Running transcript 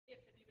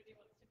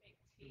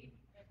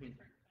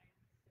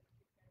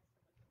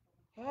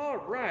All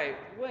right.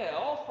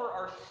 Well, for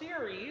our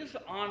series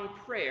on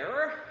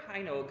prayer, I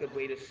know a good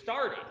way to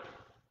start it.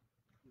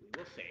 We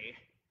will say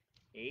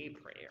a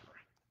prayer.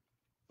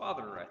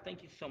 Father,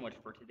 thank you so much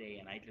for today,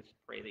 and I just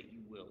pray that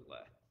you will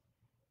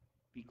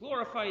be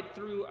glorified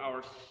through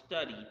our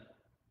study,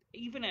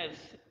 even as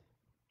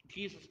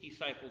Jesus'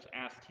 disciples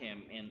asked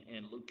him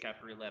in Luke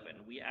chapter 11.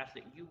 We ask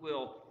that you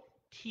will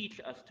teach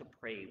us to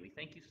pray. We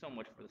thank you so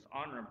much for this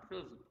honor and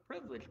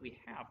privilege we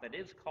have that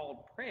is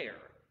called prayer.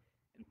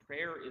 And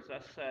prayer is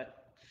us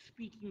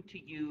speaking to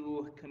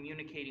you,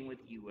 communicating with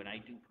you, and I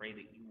do pray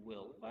that you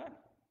will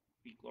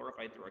be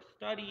glorified through our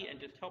study and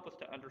just help us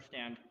to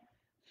understand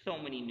so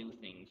many new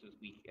things as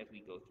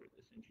we go through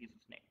this. In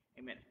Jesus' name,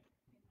 amen.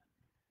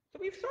 So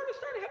we've sort of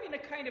started having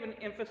a kind of an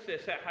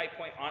emphasis at High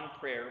Point on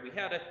prayer. We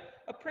had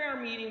a prayer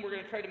meeting. We're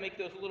going to try to make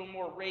those a little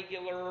more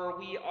regular.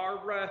 We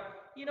are,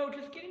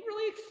 just getting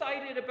really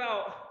excited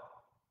about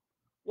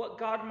what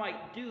God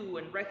might do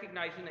and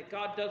recognizing that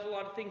God does a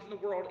lot of things in the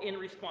world in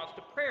response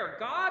to prayer.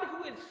 God,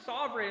 who is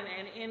sovereign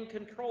and in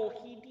control,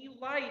 he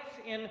delights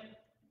in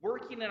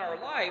working in our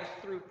lives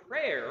through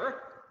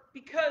prayer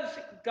because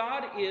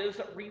God is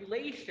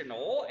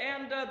relational,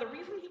 and the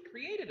reason he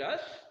created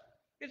us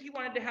is he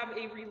wanted to have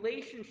a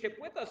relationship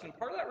with us, and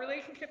part of that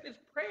relationship is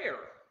prayer.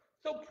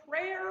 So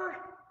prayer,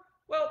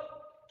 well,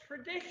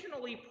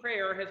 traditionally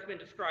prayer has been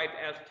described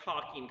as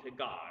talking to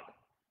God,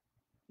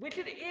 which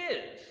it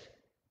is.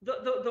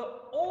 The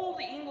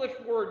old English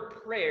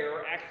word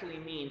prayer actually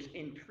means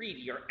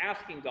entreaty or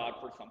asking God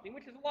for something,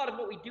 which is a lot of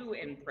what we do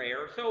in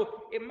prayer.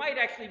 So it might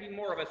actually be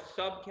more of a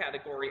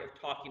subcategory of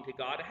talking to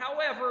God.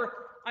 However,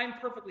 I'm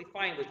perfectly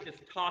fine with just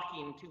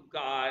talking to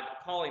God,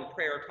 calling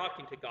prayer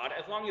talking to God,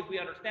 as long as we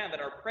understand that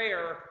our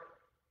prayer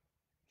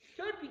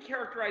should be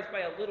characterized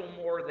by a little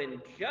more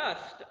than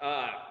just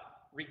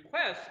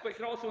requests, but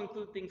should also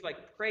include things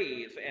like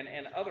praise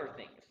and other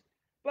things.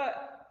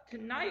 But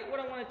tonight, what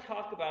I want to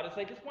talk about is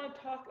I just want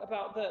to talk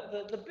about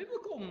the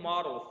biblical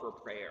model for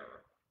prayer.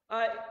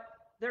 Uh,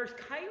 there's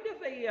kind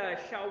of a,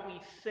 shall we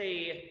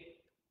say,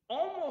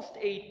 almost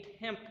a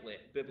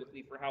template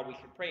biblically for how we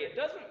should pray. It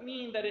doesn't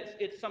mean that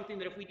it's something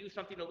that if we do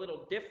something a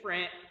little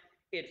different,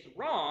 it's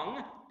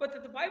wrong, but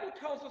that the Bible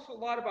tells us a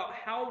lot about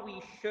how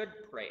we should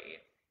pray.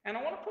 And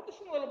I want to put this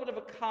in a little bit of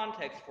a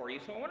context for you.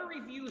 So I want to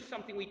review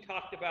something we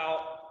talked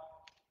about,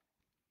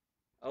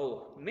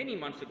 many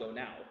months ago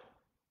now,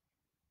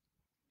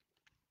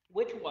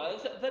 which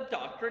was the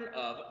doctrine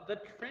of the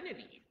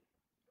Trinity.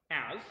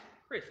 As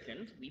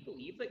Christians, we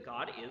believe that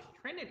God is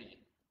Trinity.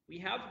 We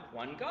have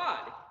one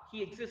God.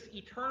 He exists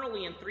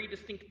eternally in three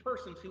distinct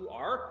persons who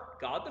are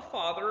God the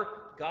Father,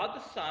 God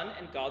the Son,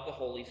 and God the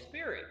Holy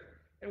Spirit.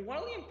 And one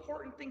of the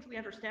important things we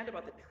understand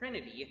about the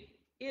Trinity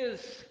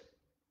is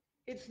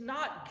it's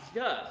not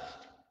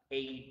just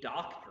a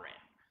doctrine,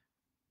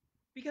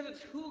 because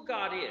it's who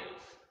God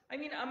is. I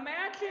mean,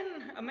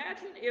 imagine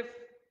if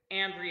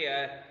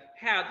Andrea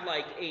had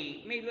like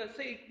maybe let's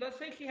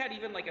say she had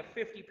even like a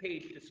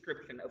 50-page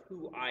description of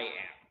who I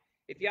am.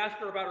 If you asked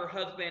her about her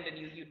husband and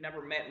you'd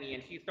never met me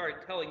and she started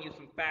telling you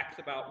some facts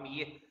about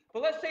me,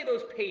 but let's say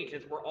those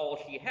pages were all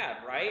she had,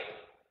 right?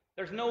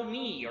 There's no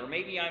me, or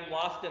maybe I'm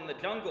lost in the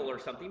jungle or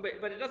something,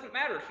 but it doesn't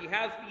matter. She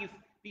has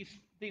these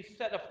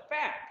set of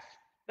facts.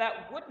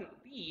 That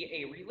wouldn't be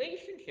a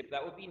relationship.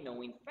 That would be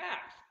knowing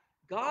facts.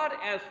 God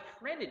as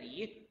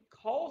Trinity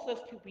calls us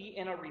to be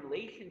in a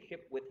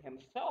relationship with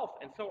himself.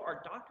 And so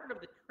our doctrine of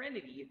the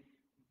Trinity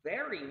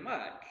very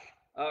much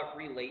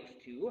relates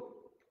to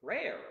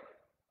prayer.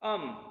 A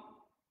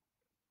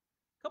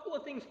couple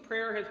of things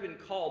prayer has been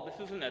called.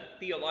 This isn't a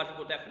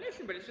theological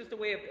definition, but it's just a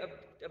way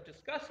of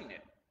discussing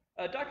it.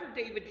 Dr.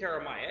 David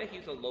Jeremiah,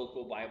 he's a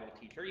local Bible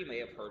teacher. You may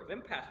have heard of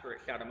him, pastor at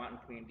Shadow Mountain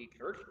Community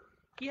Church.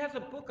 He has a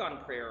book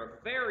on prayer,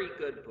 a very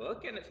good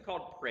book, and it's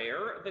called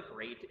Prayer, the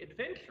Great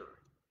Adventure.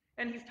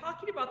 And he's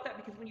talking about that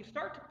because when you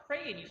start to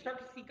pray and you start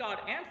to see God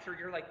answer,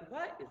 you're like,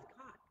 what is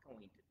God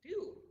going to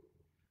do?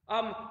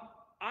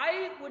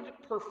 I would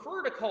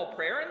prefer to call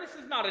prayer, and this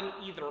is not an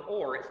either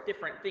or, it's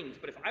different things,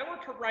 but if I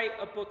were to write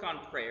a book on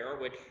prayer,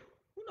 which,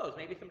 who knows,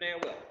 maybe someday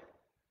I will,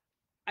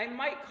 I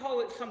might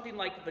call it something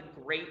like The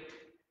Great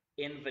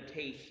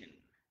Invitation,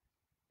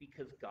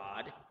 because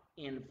God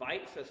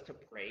invites us to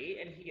pray,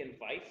 and he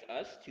invites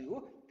us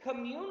to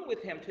commune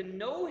with him, to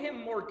know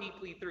him more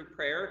deeply through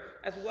prayer,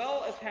 as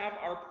well as have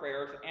our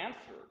prayers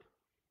answered.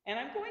 And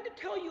I'm going to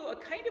tell you a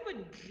kind of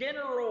a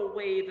general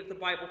way that the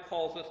Bible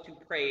calls us to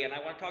pray, and I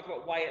want to talk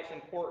about why it's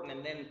important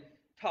and then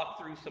talk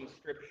through some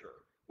scripture.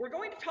 We're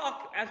going to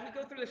talk, as we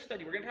go through this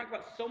study, we're going to talk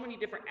about so many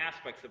different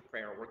aspects of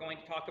prayer. We're going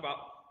to talk about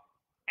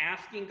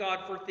asking God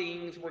for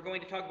things. We're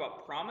going to talk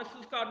about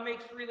promises God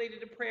makes related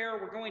to prayer.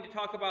 We're going to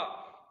talk about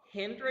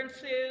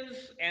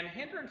hindrances, and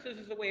hindrances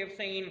is a way of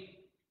saying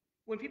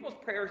when people's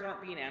prayers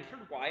aren't being answered,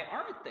 why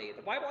aren't they?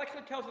 The Bible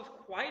actually tells us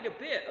quite a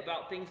bit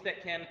about things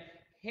that can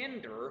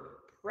hinder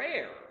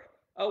prayer.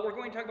 We're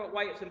going to talk about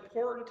why it's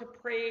important to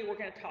pray. We're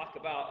going to talk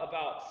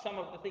about some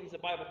of the things the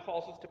Bible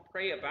calls us to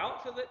pray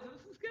about. So that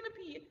this is going to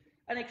be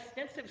an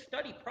extensive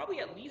study, probably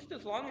at least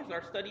as long as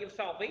our study of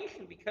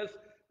salvation, because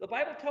the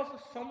Bible tells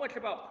us so much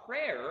about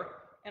prayer,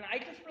 and I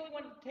just really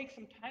wanted to take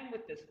some time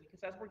with this, because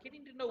as we're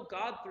getting to know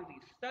God through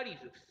these studies,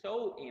 it's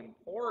so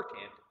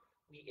important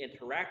we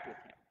interact with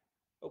Him.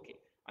 Okay,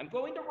 I'm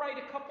going to write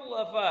a couple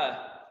of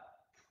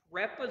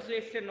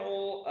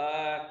prepositional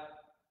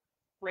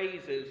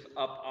phrases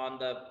up on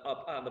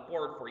the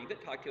board for you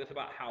that talk to us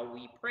about how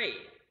we pray.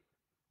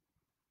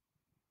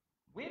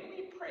 When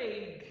we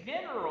pray,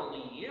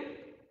 generally,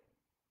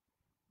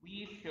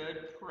 we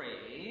should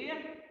pray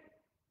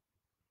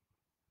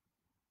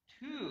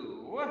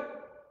to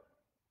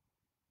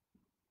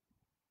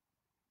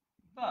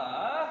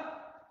the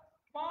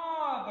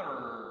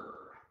Father.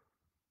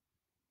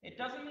 It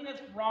doesn't mean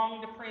it's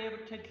wrong to pray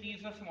to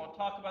Jesus, and we'll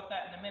talk about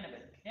that in a minute,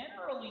 but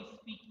generally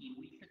speaking,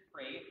 we should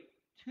pray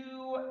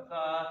to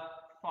the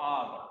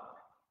Father.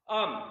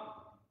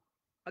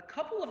 A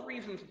couple of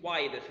reasons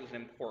why this is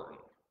important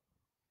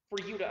for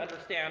you to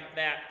understand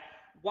that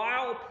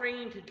while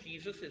praying to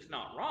Jesus is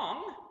not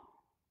wrong,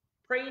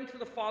 praying to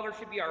the Father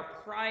should be our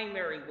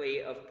primary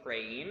way of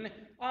praying.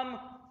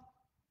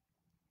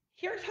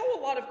 Here's how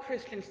a lot of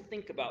Christians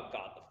think about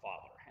God the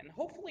Father, and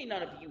hopefully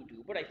none of you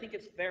do, but I think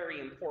it's very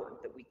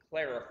important that we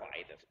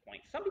clarify this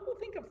point. Some people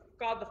think of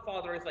God the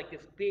Father as like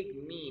this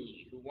big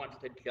meanie who wants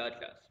to judge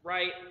us,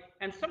 right?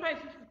 And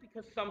sometimes this is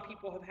because some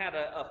people have had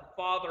a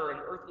father, an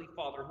earthly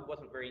father, who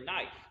wasn't very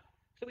nice.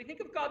 So we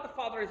think of God the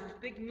Father as this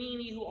big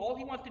meanie who all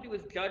he wants to do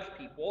is judge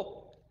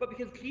people, but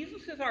because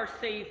Jesus is our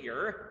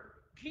Savior,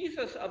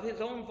 Jesus, of his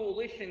own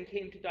volition,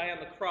 came to die on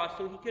the cross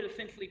so he could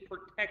essentially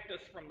protect us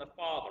from the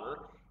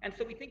Father. And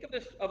so we think of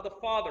this, of the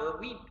Father,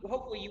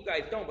 hopefully you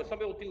guys don't, but some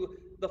people do,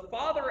 the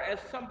Father as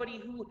somebody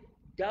who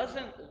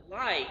doesn't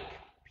like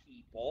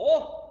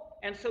people.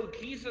 And so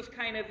Jesus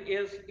kind of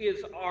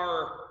is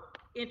our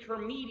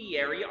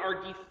intermediary,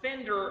 our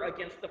defender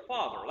against the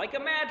Father. Like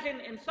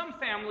imagine in some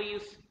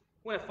families,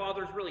 when a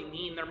father's really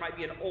mean, there might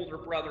be an older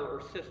brother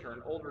or sister,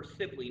 an older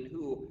sibling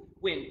who,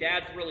 when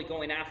dad's really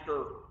going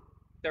after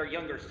their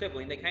younger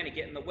sibling, they kind of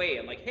get in the way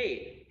and like,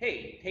 hey,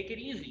 take it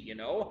easy, you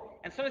know?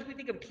 And sometimes we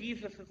think of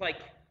Jesus as like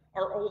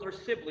our older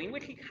sibling,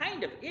 which he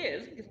kind of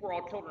is, because we're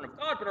all children of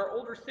God, but our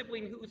older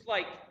sibling who's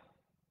like,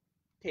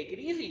 take it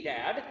easy,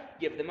 Dad,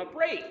 give them a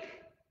break.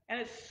 And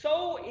it's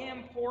so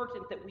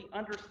important that we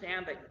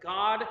understand that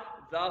God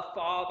the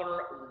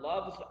Father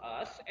loves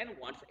us and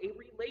wants a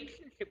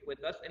relationship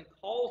with us and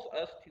calls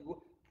us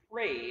to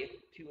pray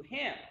to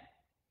him.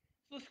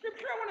 So the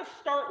scripture I want to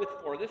start with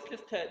for this,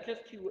 just to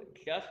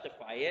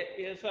justify it,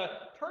 is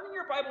turning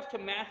your Bibles to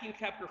Matthew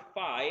chapter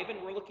 5,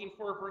 and we're looking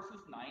for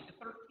verses 9 to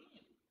 13.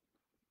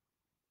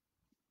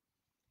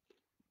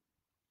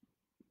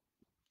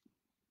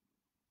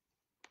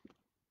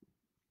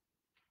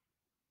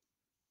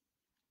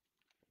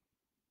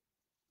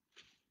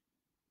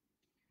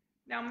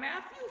 Now,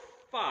 Matthew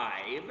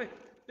 5,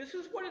 this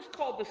is what is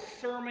called the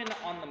Sermon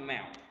on the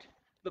Mount.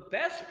 The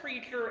best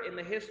preacher in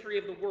the history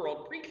of the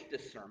world preached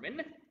this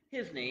sermon.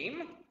 His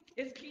name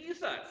is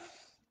Jesus.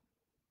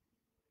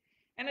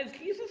 And as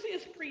Jesus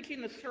is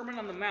preaching the Sermon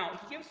on the Mount,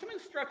 he gives some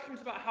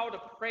instructions about how to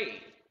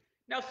pray.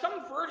 Now,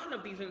 some version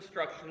of these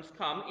instructions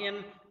come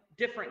in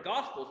different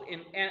Gospels,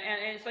 and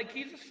it's like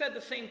Jesus said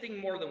the same thing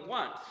more than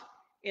once.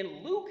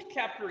 In Luke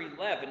chapter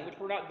 11, which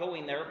we're not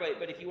going there,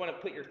 but if you want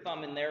to put your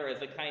thumb in there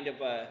as a kind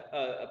of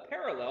a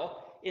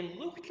parallel, in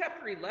Luke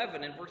chapter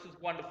 11, in verses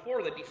 1 to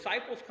 4, the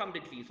disciples come to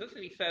Jesus,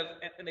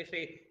 and they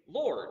say,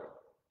 Lord,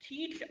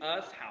 teach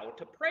us how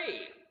to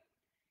pray.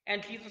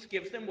 And Jesus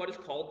gives them what is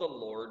called the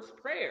Lord's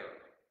Prayer.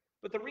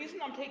 But the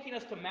reason I'm taking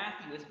us to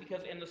Matthew is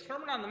because in the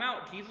Sermon on the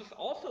Mount, Jesus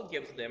also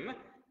gives them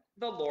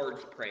the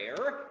Lord's Prayer,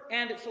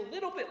 and it's a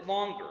little bit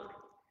longer.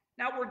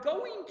 Now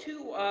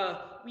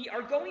we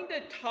are going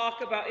to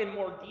talk about in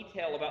more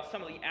detail about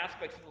some of the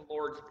aspects of the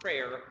Lord's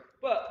Prayer,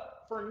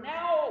 but for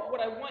now, what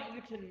I want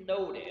you to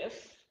notice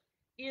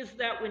is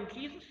that when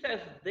Jesus says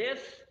this,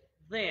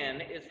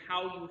 then, is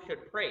how you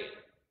should pray.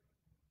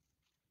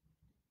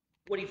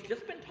 What he's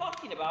just been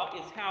talking about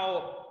is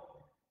how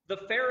the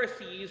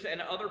Pharisees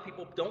and other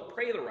people don't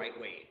pray the right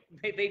way.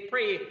 They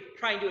pray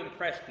trying to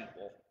impress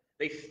people.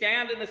 They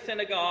stand in the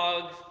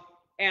synagogues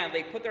and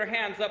they put their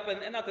hands up, and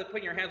not that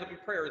putting your hands up in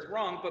prayer is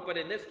wrong, but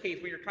in this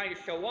case, when you're trying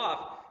to show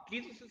off,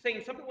 Jesus is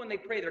saying some people, when they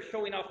pray, they're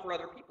showing off for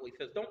other people. He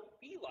says, don't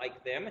be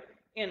like them.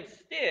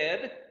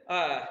 Instead,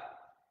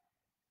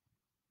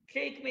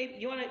 Jake, maybe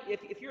you want to,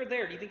 if you're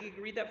there, do you think you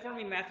can read that for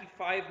me? Matthew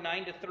 5,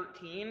 9 to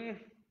 13. Am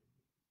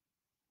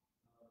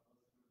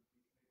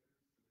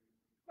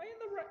I in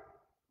the right?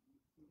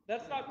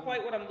 That's not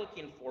quite what I'm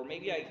looking for.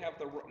 Maybe I have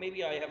the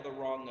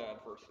wrong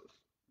verses.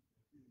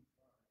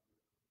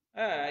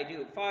 I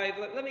do 5.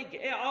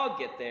 I'll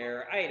get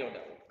there. I don't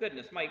know.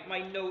 Goodness, my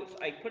notes.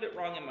 I put it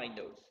wrong in my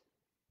notes.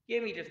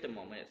 Give me just a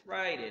moment. It's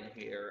right in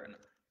here. And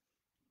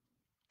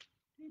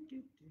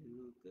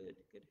good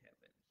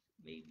heavens.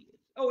 Maybe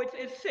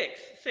it's 6.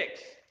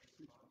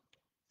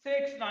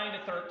 6, 9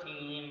 to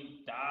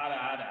 13.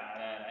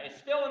 It's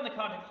still in the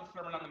context of the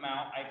Sermon on the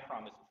Mount. I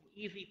promise. It's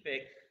an easy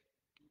fix.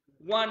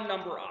 One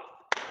number off.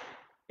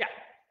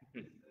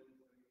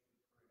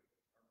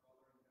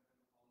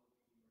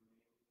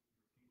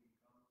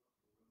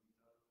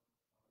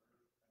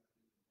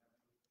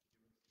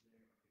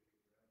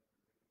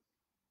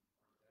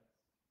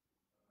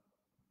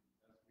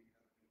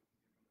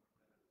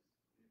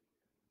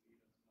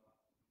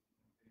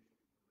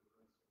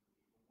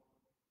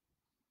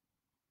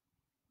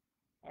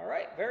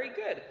 very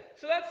good.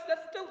 So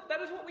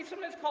that is what we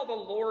sometimes call the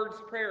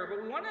Lord's Prayer,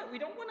 but we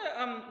don't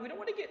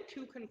want to get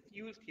too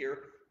confused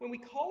here. When we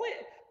call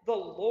it the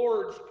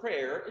Lord's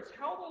Prayer, it's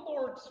how the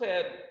Lord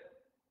said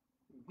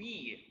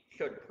we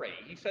should pray.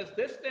 He says,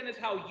 "This then is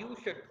how you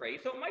should pray."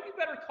 So it might be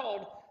better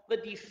called the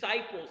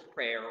disciples'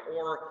 prayer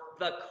or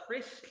the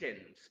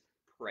Christian's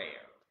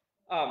prayer,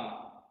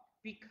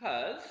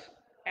 because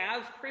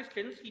as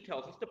Christians, he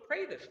tells us to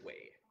pray this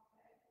way.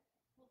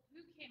 Well,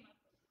 who came up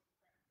with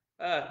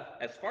this prayer?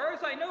 As far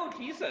as I know,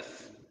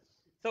 Jesus.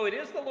 So it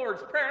is the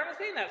Lord's Prayer. I'm not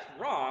saying that's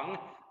wrong,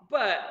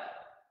 but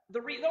the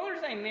only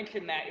reason I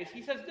mention that is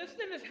he says, "This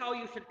then is how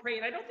you should pray."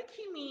 And I don't think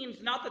he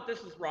means, not that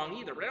this is wrong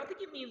either, but I don't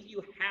think it means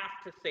you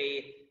have to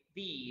say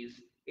these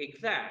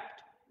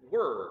exact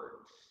words.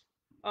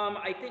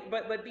 I think,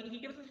 but he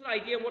gives us an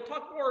idea. We'll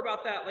talk more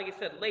about that, like I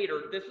said,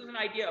 later. This is an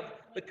idea of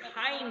the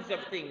kinds of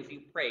things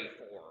you pray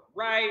for,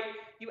 right?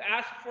 You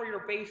ask for your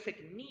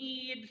basic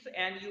needs,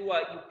 and you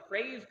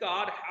praise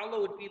God.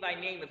 "Hallowed be thy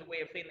name" is a way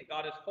of saying that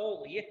God is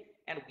holy,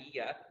 and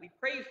we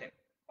praise him.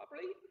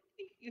 Properly?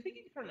 You think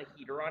you can turn the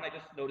heater on? I'm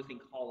just noticing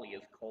Holly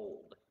is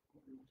cold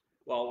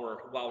while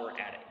we're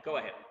at it. Go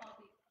ahead.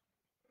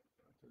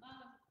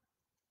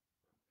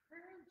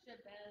 Prayer of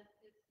Jabez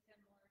is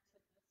similar to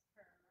this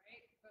prayer,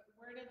 right? But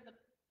where did the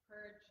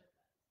prayer of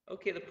Jabez?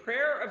 Okay, the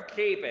prayer of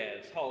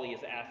Jabez, Holly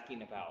is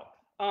asking about.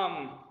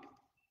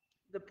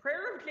 The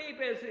prayer of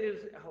Jabez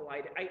is,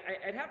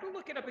 I'd have to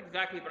look it up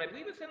exactly, but I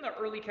believe it's in the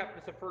early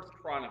chapters of First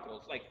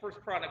Chronicles, like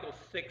First Chronicles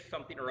 6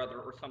 something or other,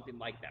 or something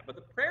like that. But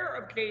the prayer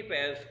of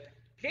Jabez,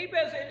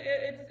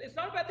 it's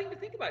not a bad thing to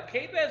think about.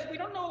 Jabez, we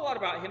don't know a lot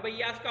about him, but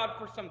he asked God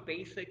for some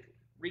basic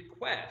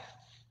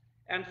requests.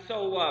 And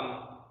so,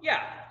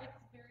 yeah. It's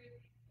very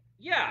basic.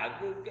 Yeah,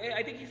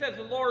 I think he says,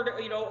 "Lord,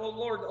 oh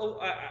Lord,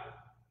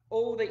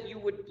 oh, that you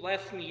would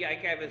bless me." I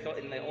have this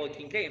in the Old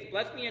King James.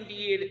 "Bless me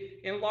indeed,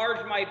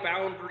 enlarge my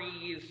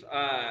boundaries,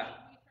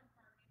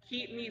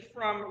 keep me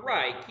from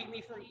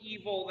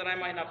evil, that I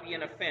might not be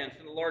an offense."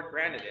 And the Lord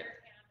granted it.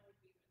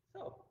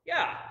 So,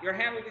 yeah, your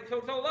hand would be,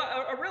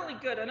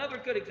 another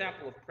good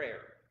example of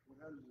prayer.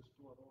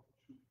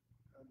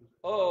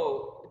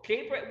 Oh,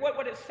 Jabez,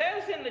 what it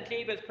says in the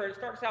Jabez prayer, it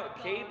starts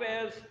out,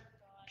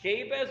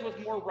 Jabez was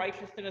more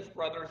righteous than his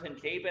brothers, and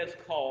Jabez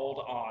called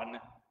on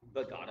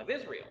the God of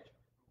Israel.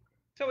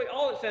 So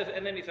all it says,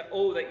 and then he said,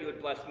 "Oh, that you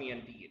would bless me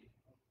indeed."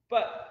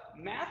 But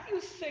Matthew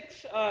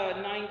 6,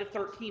 9 to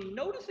 13,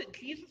 notice that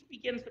Jesus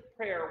begins the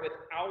prayer with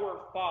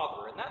 "Our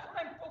Father," and that's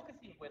what I'm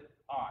focusing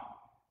on.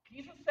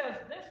 Jesus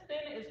says, "This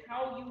then is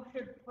how you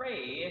should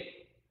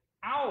pray,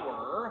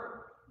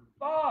 our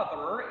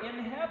Father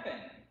in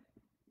heaven."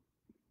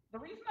 The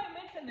reason I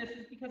mention this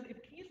is because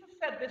if Jesus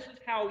said this is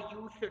how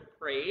you should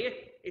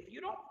pray, if you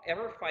don't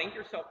ever find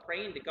yourself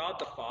praying to God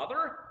the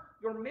Father,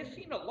 you're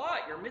missing a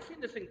lot. You're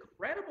missing this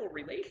incredible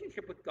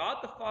relationship with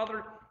God the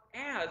Father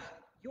as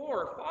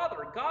your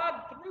Father.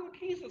 God, through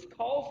Jesus,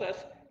 calls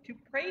us to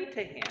pray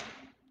to him.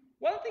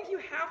 One of the things you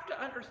have to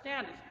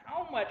understand is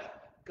how much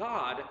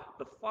God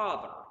the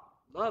Father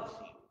loves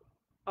you.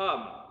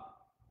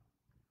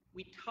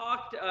 We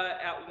talked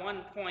at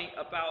one point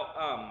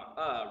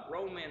about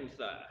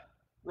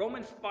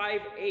Romans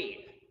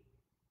 5:8.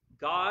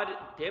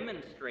 God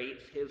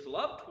demonstrates his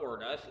love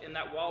toward us in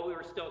that while we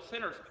were still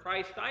sinners,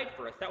 Christ died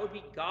for us. That would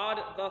be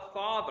God the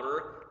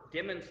Father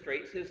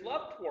demonstrates his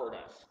love toward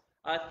us.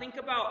 Think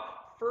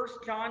about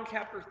 1 John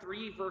chapter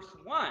 3, verse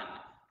 1.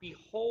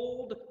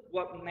 "Behold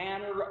what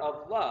manner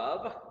of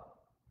love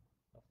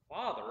the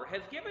Father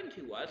has given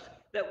to us,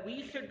 that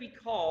we should be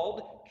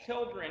called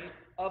children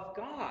of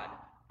God."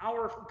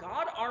 Our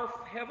God,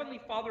 our Heavenly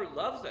Father,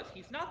 loves us.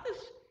 He's not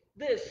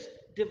this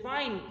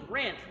divine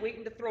Grinch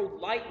waiting to throw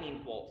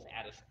lightning bolts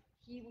at us.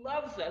 He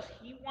loves us.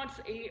 He wants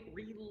a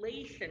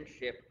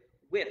relationship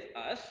with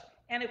us.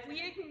 And if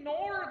we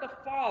ignore the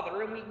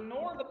Father and we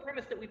ignore the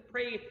premise that we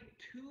pray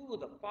to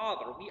the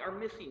Father, we are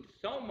missing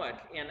so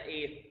much in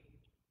a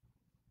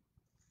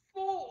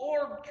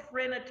full-orb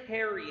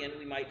Trinitarian,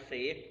 we might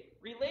say,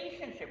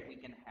 relationship we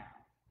can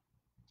have.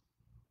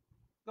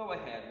 Go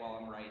ahead while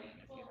I'm writing.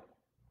 Well,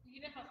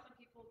 you know how some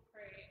people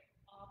pray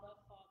Abba,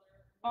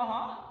 Father?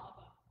 Uh-huh.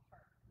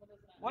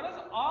 What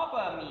does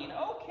Abba mean?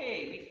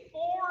 Okay,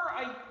 before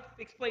I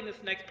explain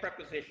this next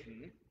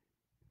preposition,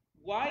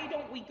 why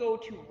don't we go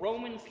to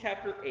Romans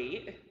chapter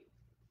 8,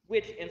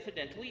 which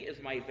incidentally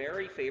is my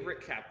very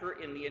favorite chapter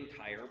in the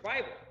entire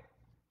Bible.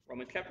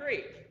 Romans chapter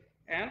 8.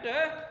 And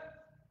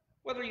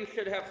whether you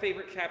should have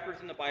favorite chapters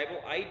in the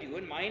Bible, I do,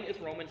 and mine is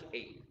Romans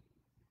 8.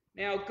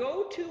 Now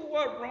go to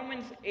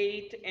Romans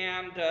 8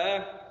 and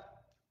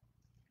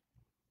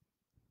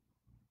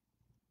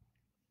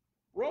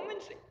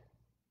Romans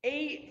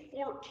 8,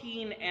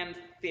 14, and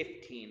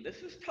 15.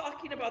 This is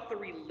talking about the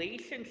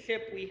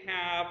relationship we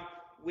have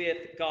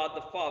with God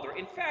the Father.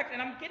 In fact,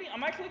 and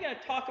I'm actually going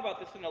to talk about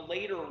this in a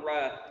later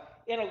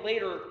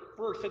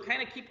verse. So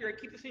kind of keep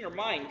this in your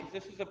mind, because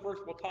this is a verse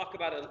we'll talk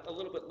about a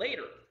little bit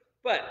later.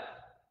 But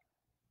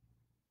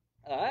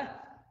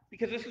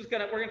because we're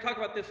going to talk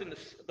about this in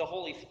the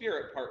Holy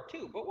Spirit part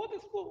too. But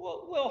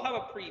we'll have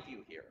a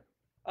preview here.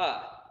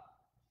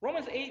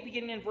 Romans 8,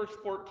 beginning in verse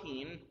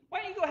 14.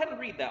 Why don't you go ahead and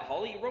read that,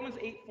 Holly? Romans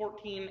 8,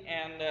 14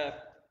 and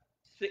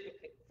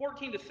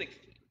 14 to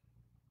 16.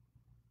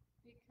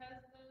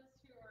 Because those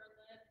who are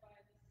led by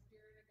the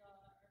Spirit of God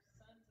are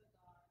sons of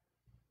God.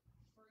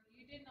 For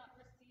you did not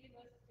receive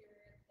a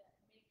spirit that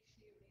makes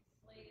you a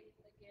slave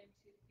again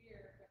to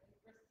fear, but you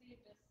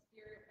received a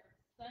spirit of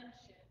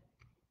sonship,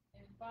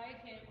 and by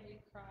him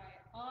we cry,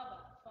 Abba,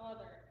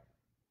 Father.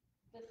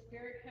 The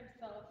Spirit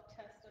himself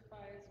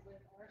testifies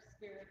with our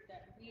spirit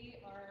that we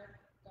are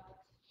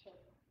God's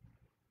children.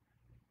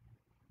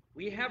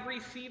 We have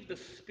received the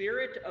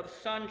spirit of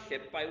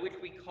sonship by which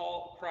we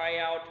cry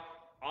out,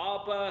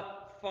 Abba,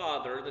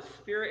 Father. The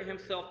Spirit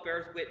himself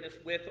bears witness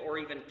with or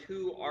even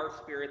to our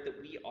spirit that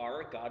we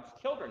are God's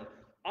children.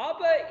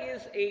 Abba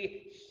is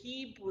a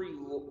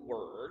Hebrew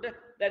word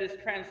that is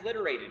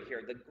transliterated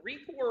here. The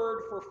Greek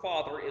word for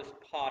father is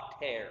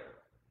pater.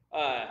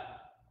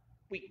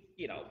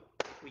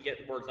 We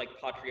get words like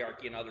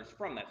patriarchy and others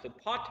from that. So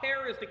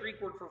pater is the Greek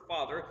word for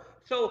father.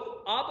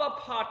 So Abba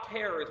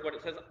pater is what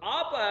it says.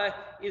 Abba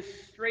is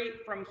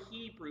straight from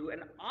Hebrew,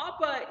 and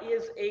Abba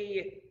is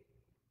a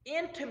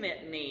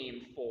intimate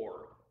name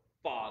for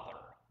father.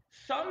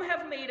 Some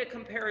have made a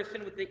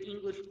comparison with the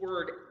English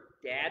word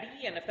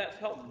daddy, and if that's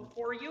helpful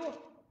for you,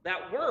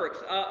 that works.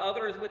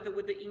 Others with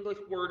the English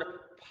word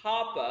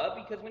papa,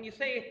 because when you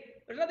say,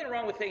 there's nothing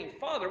wrong with saying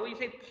father, when you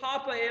say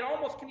papa, it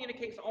almost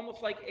communicates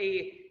almost like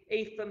a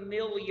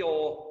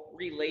familial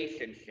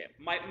relationship.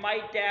 My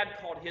dad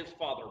called his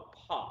father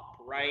Pop,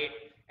 right?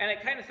 And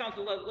it kind of sounds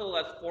a little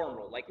less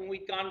formal. Like when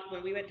we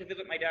went to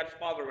visit my dad's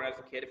father when I was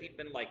a kid, if he'd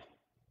been like,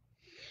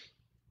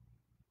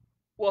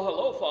 well,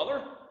 hello,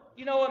 Father.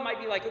 It might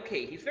be like,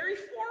 okay, he's very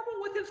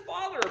formal with his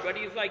father, but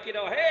he's like,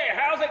 hey,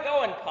 how's it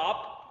going,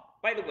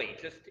 Pop? By the way,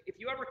 just if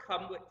you ever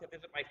come to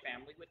visit my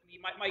family with me,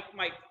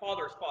 my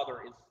father's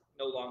father is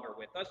no longer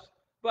with us,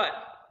 but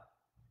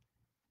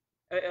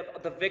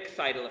the Vic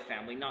side of the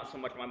family, not so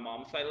much my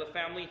mom's side of the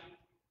family,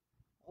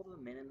 all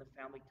the men in the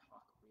family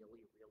talk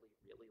really, really,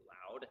 really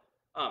loud.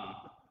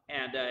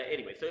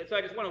 Anyway, so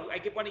I just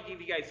want to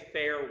give you guys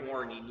fair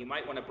warning. You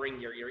might want to bring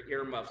your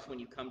earmuffs when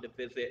you come to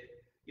visit,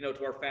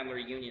 to our family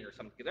reunion or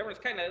something, because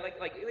everyone's kind of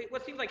like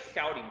what seems like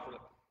shouting for.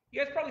 You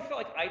guys probably feel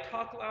like I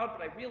talk loud,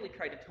 but I really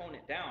try to tone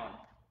it down.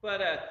 But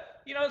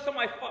so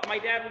my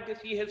dad would go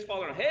see his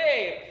father, and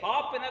hey,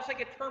 Pop, and that's like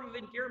a term of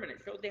endearment.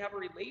 It shows they have a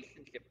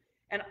relationship.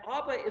 And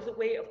Abba is a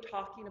way of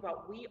talking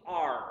about we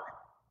are.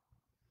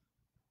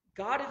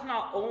 God is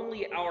not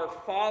only our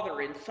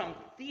Father in some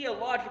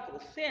theological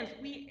sense,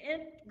 we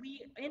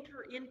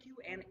enter into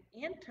an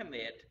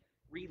intimate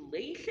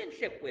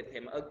relationship with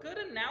him. A good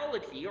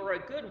analogy or a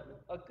good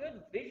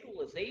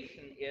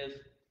visualization is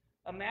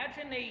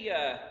imagine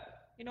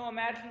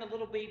imagine a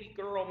little baby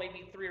girl,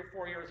 maybe 3 or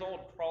 4 years old,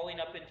 crawling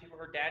up into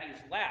her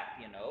daddy's lap,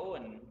 and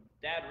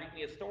Dad, read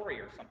me a story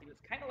or something. It's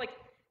kind of like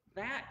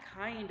that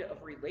kind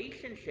of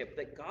relationship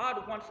that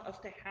God wants us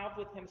to have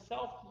with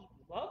himself. He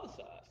loves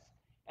us.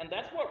 And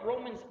that's what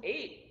Romans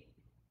 8,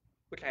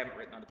 which I haven't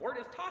written on the board,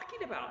 is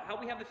talking about, how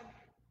we have this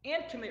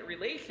intimate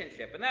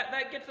relationship. And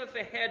that gets us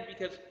ahead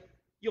because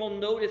you'll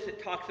notice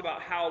it talks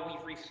about how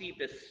we've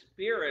received a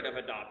spirit of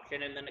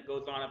adoption, and then it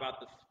goes on about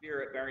the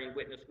Spirit bearing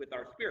witness with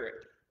our spirit.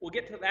 We'll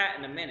get to that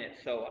in a minute,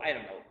 so I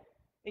don't know.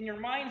 In your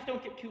minds,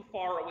 don't get too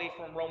far away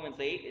from Romans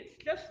 8.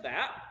 It's just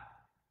that.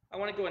 I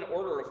want to go in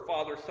order of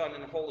Father, Son,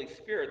 and Holy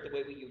Spirit, the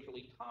way we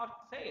usually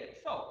say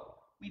it. So,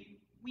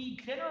 we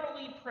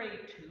generally pray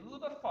to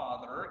the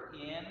Father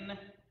in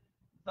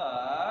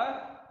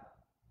the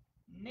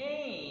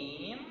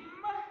name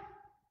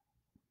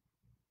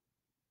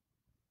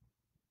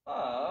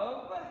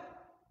of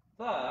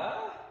the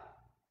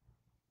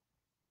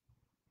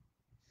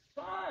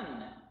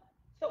Son.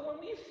 So when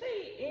we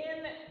say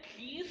in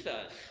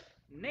Jesus'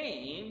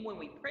 name, when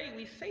we pray,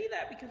 we say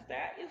that because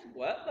that is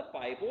what the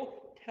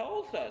Bible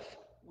tells us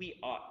we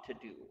ought to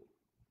do.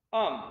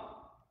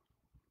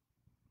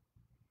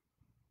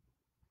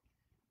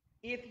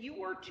 If you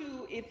were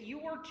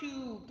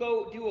to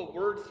go do a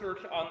word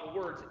search on the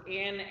words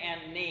in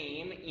and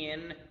name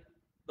in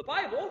the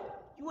Bible,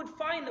 you would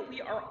find that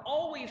we are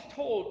always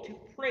told to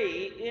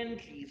pray in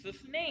Jesus'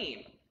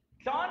 name.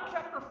 John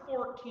chapter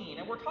 14,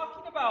 and we're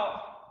talking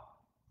about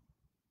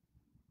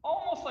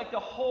almost like the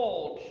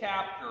whole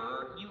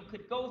chapter. You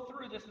could go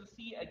through this and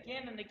see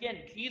again and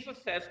again,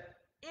 Jesus says,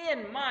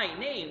 in my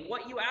name,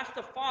 what you ask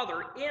the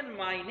Father in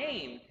my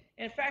name.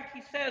 In fact,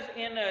 he says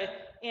in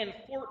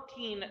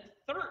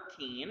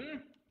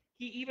 14:13,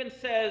 he even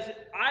says,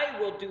 I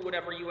will do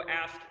whatever you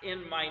ask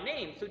in my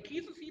name. So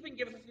Jesus even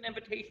gives us an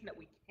invitation that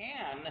we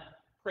can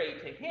pray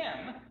to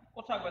him.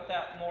 We'll talk about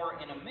that more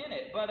in a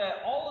minute. But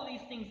all of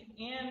these things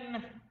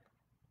in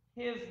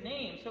his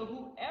name. So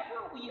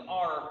whoever we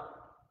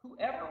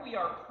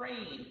are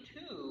praying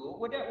to,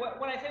 when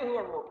I say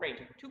whoever we're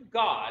praying to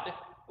God,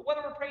 but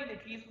whether we're praying to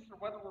Jesus or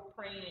whether we're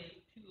praying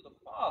to the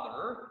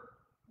Father,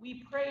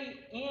 we pray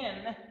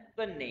in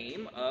the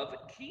name of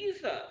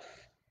Jesus.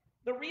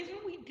 The reason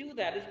we do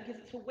that is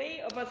because it's a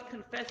way of us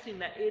confessing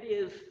that it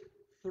is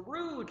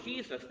through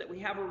Jesus that we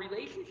have a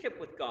relationship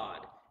with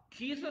God.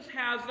 Jesus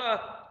has,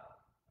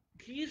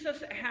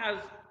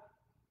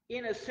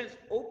 in a sense,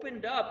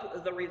 opened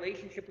up the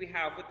relationship we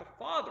have with the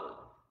Father.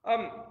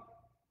 When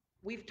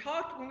we're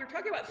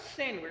talking about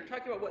sin, we were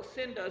talking about what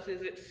sin does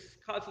is it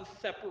causes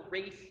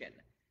separation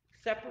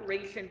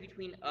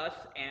between us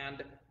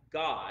and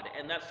God.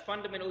 And that's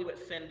fundamentally what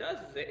sin does,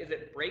 is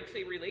it breaks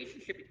a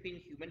relationship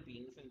between human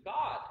beings and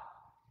God.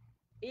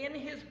 In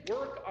his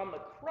work on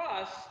the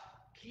cross,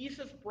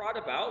 Jesus brought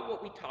about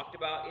what we talked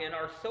about in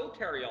our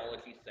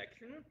soteriology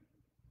section,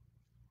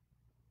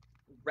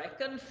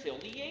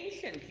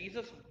 reconciliation.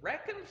 Jesus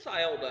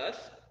reconciled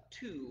us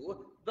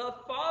to the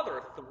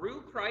Father.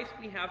 Through Christ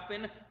we have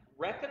been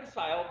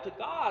reconciled to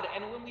God.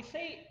 And when we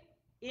say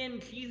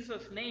in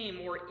Jesus' name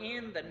or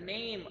in the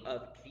name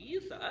of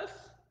Jesus,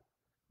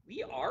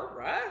 we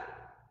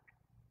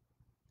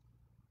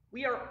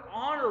are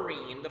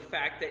honoring the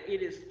fact that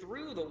it is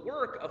through the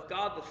work of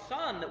God the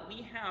Son that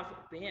we have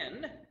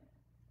been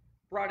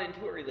brought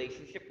into a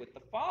relationship with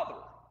the Father.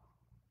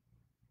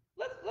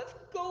 Let's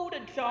go to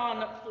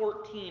John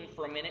 14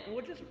 for a minute, and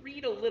we'll just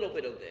read a little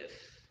bit of this.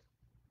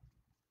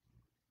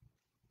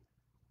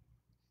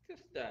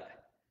 Just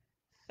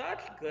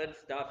such good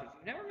stuff. If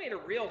you've never made a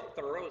real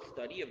thorough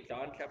study of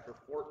John chapter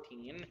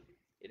 14,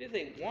 it is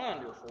a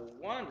wonderful,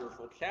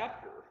 wonderful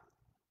chapter.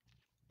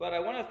 But I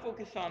want to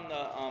focus on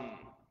the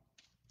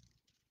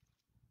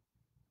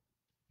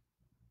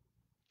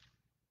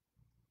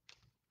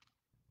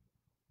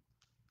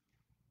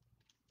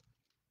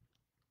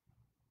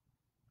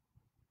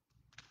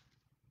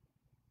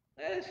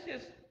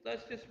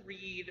let's just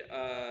read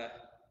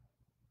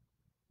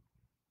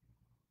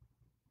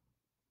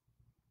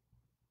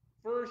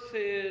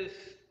verses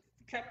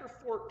chapter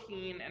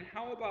 14, and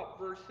how about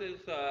verses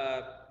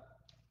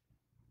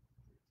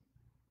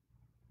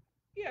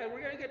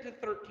we're going to get to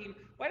 13.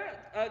 Why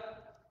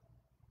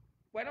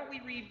don't we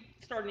read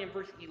starting in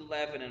verse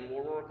 11, and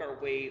we'll work our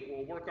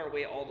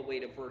way all the way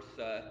to verse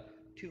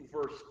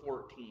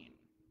 14.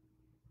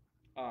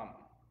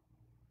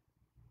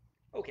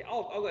 Okay,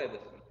 I'll go ahead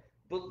with this one.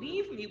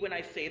 Believe me when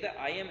I say that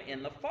I am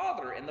in the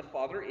Father, and the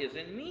Father is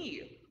in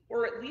me,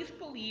 or at least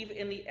believe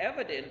in the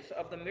evidence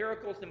of the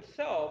miracles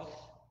themselves.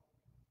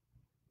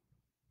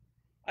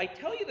 I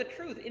tell you the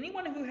truth,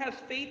 anyone who has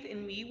faith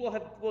in me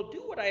will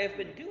do what I have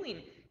been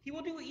doing. He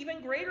will do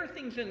even greater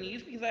things than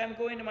these, because I am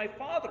going to my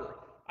Father.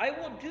 I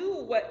will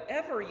do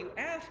whatever you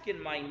ask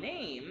in my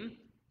name,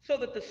 so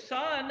that the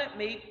Son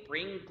may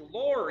bring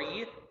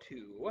glory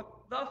to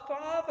the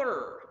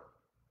Father.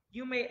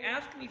 You may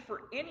ask me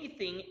for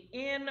anything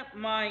in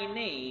my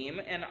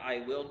name, and I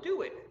will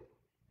do it.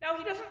 Now,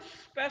 he doesn't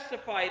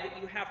specify that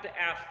you have to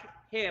ask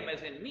him,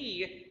 as in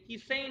me.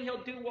 He's saying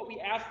he'll do what we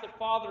ask the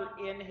Father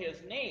in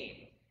his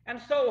name.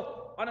 And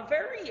so, on a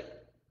very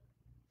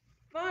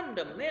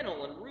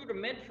fundamental and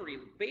rudimentary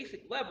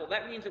basic level,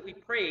 that means that we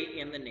pray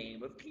in the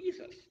name of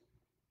Jesus.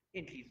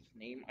 In Jesus'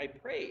 name I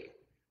pray.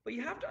 But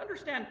you have to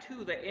understand,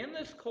 too, that in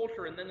this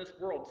culture and in this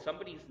world,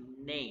 somebody's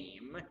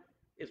name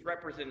is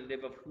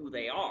representative of who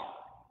they are.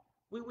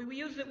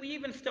 We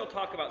even still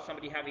talk about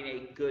somebody having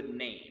a good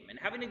name. And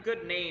having a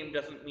good name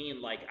doesn't mean,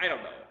 like, I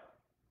don't know.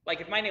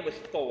 Like, if my name was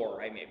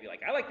Thor, I may be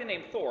like, I like the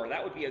name Thor.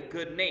 That would be a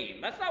good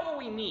name. That's not what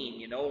we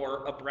mean,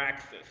 or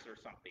Abraxas or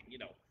something,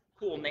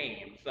 cool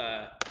names.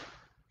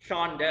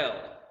 Shondell.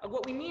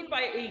 What we mean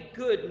by a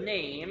good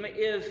name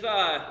is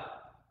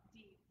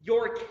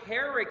your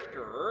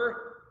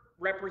character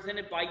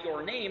represented by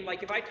your name.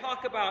 Like, if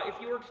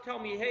you were to tell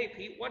me, hey,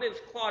 Pete, what is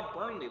Claude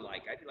Burnley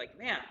like? I'd be like,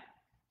 man,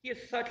 he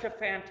is such a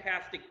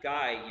fantastic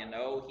guy,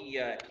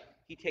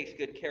 He takes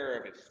good care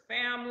of his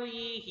family.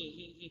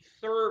 He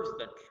serves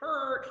the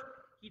church.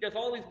 He does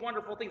all these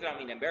wonderful things. I don't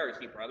mean to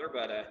embarrass you, brother,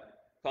 but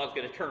Claude's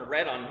going to turn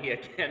red on me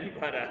again.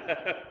 But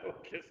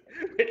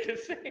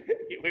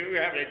we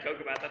were having a joke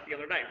about that the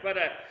other night.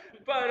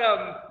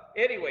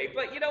 Anyway,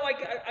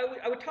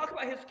 I would talk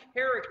about his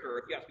character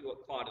if you ask me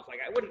what Claude is like.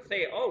 I wouldn't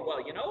say, oh,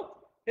 well,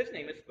 his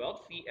name is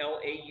spelled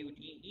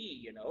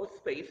C-L-A-U-D-E,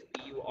 space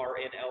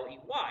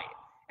B-U-R-N-L-E-Y.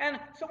 And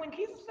so when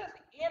Jesus says,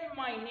 in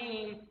my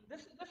name,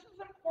 this is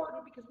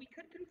important because we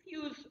could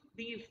confuse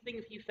these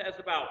things he says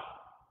about,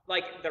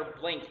 like, they're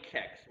blank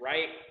checks,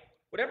 right?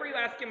 Whatever you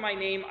ask in my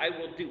name, I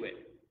will do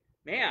it.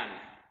 Man,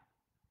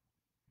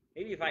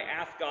 maybe if I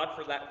ask God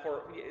for that,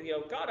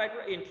 God,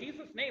 in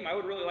Jesus' name, I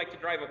would really like to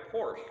drive a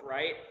Porsche,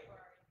 right?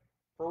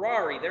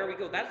 Ferrari, there we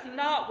go. That's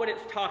not what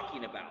it's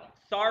talking about.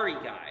 Sorry,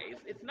 guys.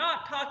 It's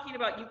not talking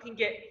about you can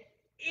get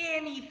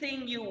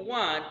anything you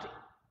want.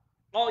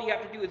 All you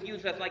have to do is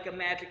use as like a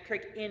magic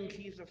trick in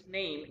Jesus'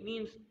 name. It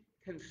means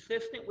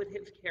consistent with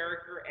his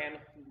character and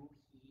who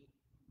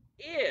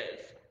he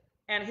is.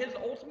 And his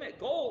ultimate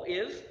goal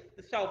is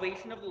the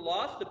salvation of the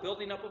lost, the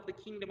building up of the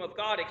kingdom of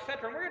God,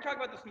 etc. And we're going to talk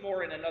about this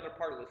more in another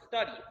part of the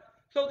study.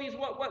 So these,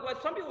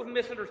 what some people have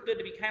misunderstood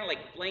to be kind of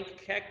like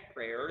blank check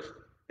prayers,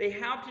 they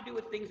have to do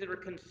with things that are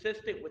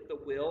consistent with the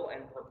will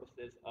and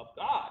purposes of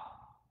God.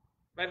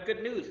 I have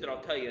good news that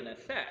I'll tell you in a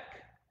sec.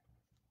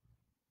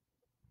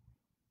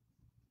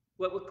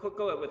 Go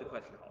ahead with the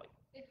question, Holly.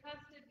 It has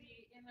to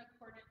be in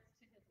accordance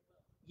to his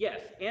will.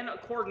 Yes, in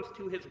accordance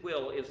to his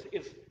will is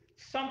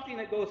something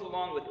that goes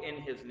along with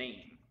in his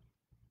name.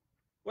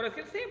 What I was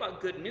going to say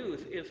about good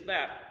news is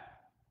that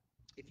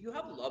if you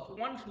have loved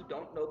ones who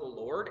don't know the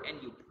Lord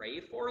and you pray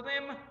for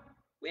them,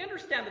 we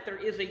understand that there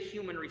is a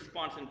human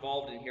response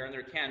involved in here, and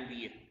there can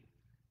be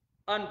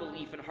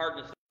unbelief and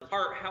hardness of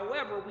heart.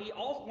 However, we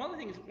also one of the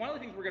things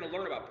we're going to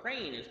learn about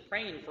praying is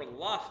praying for the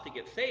lost to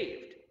get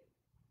saved.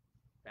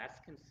 That's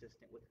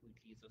consistent with who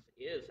Jesus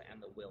is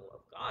and the will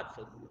of God.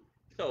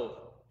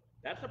 So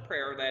that's a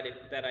prayer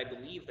that I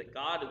believe that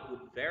God would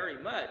very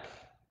much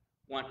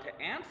want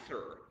to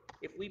answer.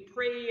 If we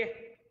prayed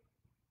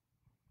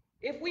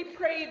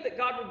that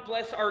God would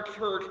bless our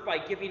church by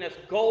giving us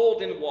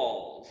golden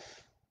walls,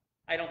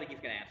 I don't think he's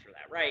going to answer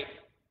that, right?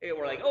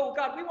 We're like, oh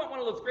God, we want one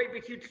of those great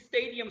big huge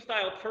stadium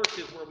style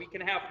churches where we can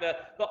have the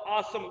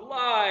awesome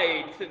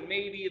lights and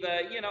maybe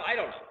I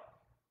don't know.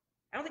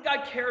 I don't think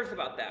God cares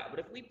about that. But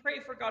if we pray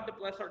for God to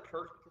bless our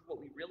church because what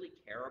we really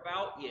care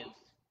about is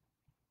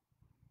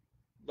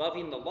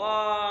loving the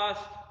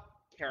lost,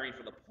 caring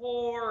for the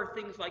poor,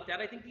 things like that,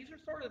 I think these are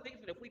sort of the things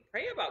that if we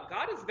pray about,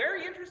 God is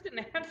very interested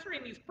in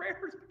answering these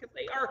prayers because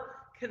they are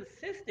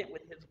consistent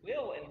with his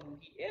will and who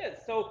he is.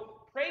 So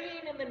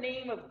praying in the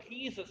name of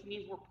Jesus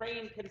means we're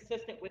praying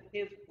consistent with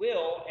his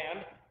will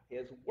and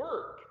his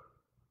work.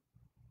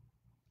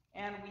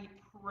 And we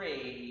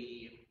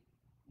pray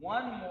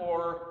one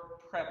more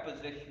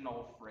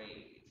prepositional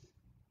phrase.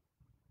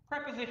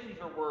 Prepositions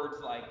are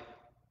words like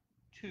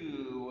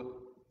to,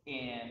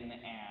 in,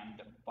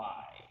 and by.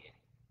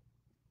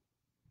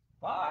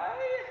 By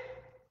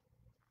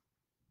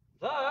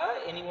the,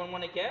 anyone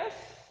want to guess?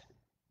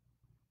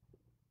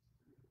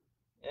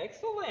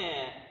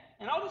 Excellent.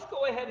 And I'll just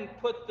go ahead and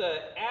put the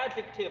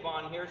adjective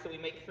on here so we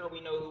make sure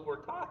we know who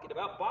we're talking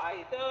about.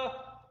 By the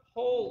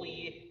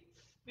Holy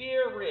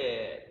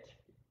Spirit.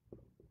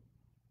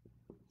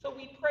 So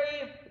we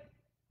pray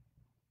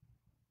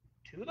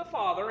to the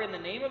Father in the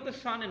name of the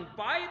Son and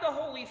by the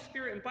Holy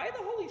Spirit. And by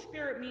the Holy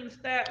Spirit means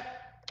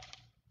that,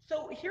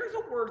 so here's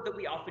a word that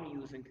we often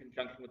use in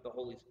conjunction with the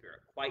Holy Spirit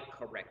quite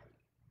correctly.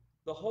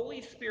 The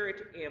Holy Spirit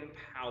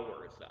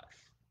empowers us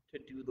to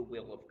do the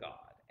will of God.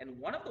 And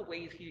one of the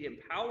ways he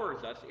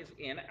empowers us is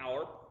in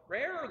our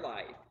prayer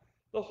life.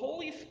 The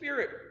Holy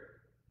Spirit,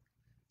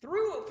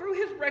 through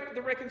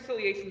the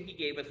reconciliation he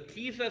gave us,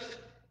 Jesus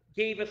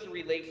gave us a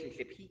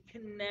relationship. He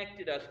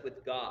connected us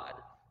with God.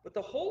 But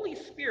the Holy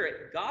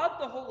Spirit, God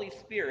the Holy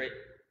Spirit,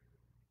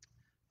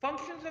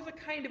 functions as a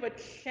kind of a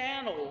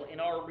channel in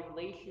our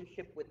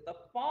relationship with the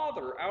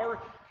Father.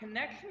 Our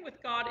connection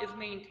with God is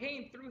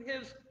maintained through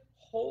his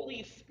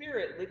Holy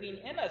Spirit living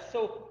in us.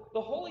 So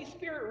the Holy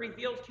Spirit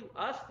reveals to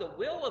us the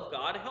will of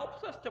God,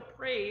 helps us to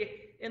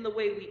pray in the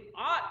way we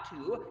ought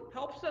to,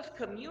 helps us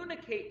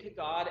communicate to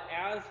God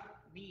as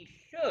we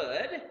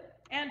should,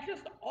 and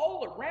just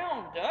all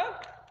around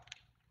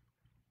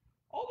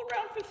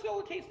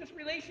facilitates this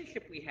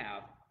relationship we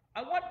have.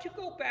 I want to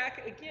go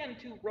back again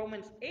to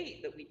Romans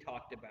 8 that we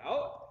talked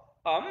about,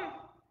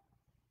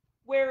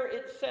 where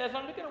it says,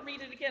 I'm going to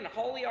read it again.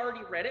 Holly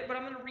already read it, but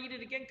I'm going to read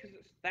it again because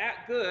it's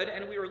that good.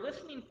 And we were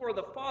listening for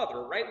the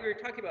Father, right? We were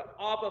talking about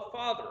Abba,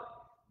 Father.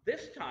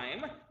 This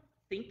time,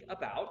 think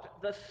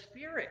about the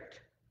Spirit.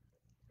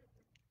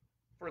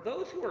 For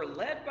those who are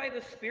led by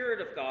the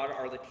Spirit of God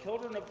are the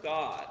children of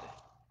God.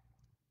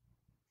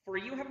 For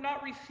you have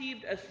not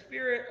received a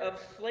spirit of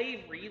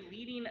slavery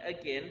leading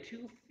again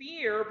to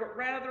fear, but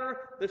rather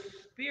the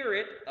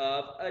spirit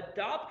of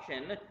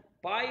adoption,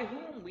 by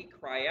whom we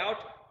cry out,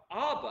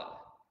 Abba,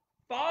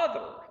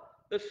 Father.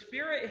 The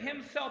Spirit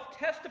himself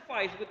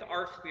testifies with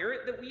our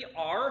spirit that we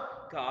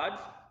are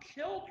God's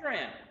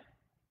children.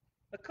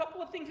 A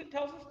couple of things it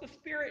tells us the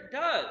Spirit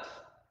does.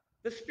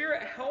 The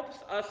Spirit helps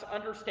us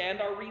understand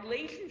our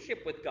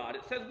relationship with God.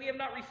 It says we have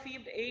not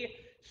received a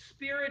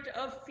spirit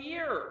of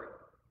fear.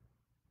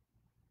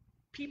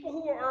 People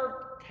who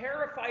are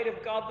terrified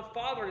of God the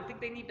Father and think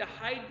they need to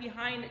hide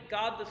behind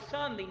God the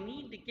Son, they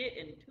need to get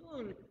in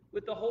tune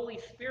with the Holy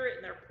Spirit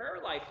in their prayer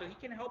life so he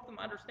can help them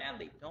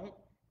understand they don't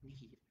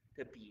need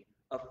to be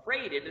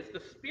afraid. It is the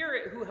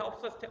Spirit who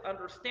helps us to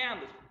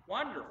understand this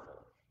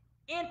wonderful,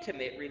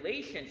 intimate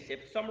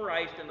relationship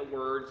summarized in the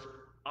words,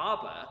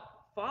 Abba,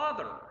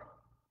 Father.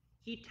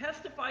 He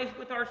testifies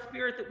with our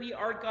spirit that we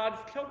are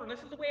God's children.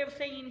 This is a way of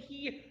saying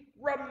he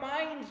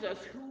reminds us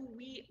who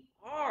we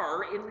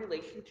are in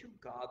relation to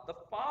God the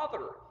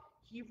Father.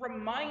 He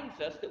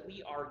reminds us that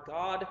we are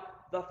God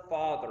the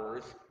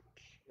Father's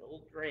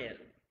children.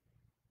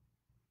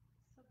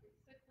 So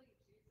basically,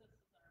 Jesus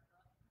is our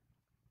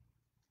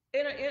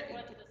And brother.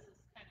 What this is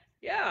kind of.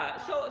 yeah,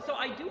 so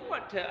I do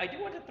want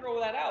to throw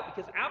that out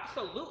because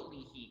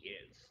absolutely he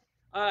is.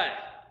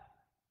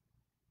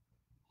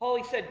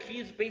 Holly said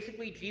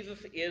Jesus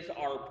is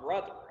our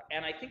brother.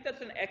 And I think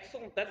that's an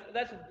excellent,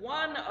 that's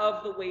one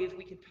of the ways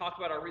we can talk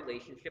about our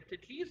relationship to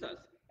Jesus.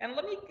 And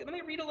let me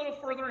read a little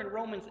further in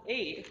Romans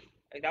 8.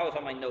 That was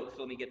on my notes,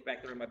 so let me get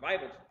back there in my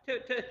Bible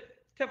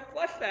to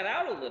flesh that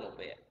out a little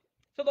bit.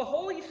 So the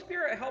Holy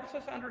Spirit helps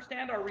us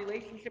understand our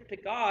relationship to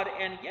God,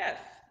 and yes,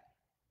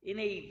 in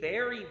a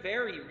very,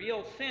 very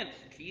real sense,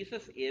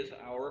 Jesus is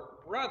our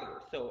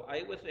brother. So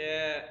I was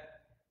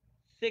at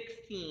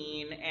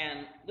 16,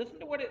 and listen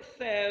to what it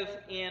says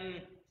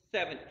in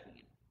 17.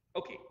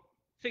 Okay,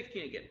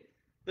 16 again.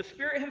 The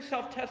Spirit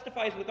himself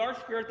testifies with our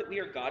spirit that we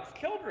are God's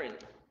children.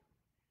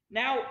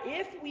 Now,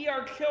 if we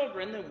are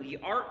children, then we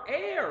are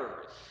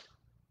heirs.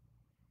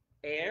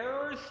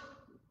 Heirs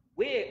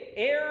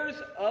heirs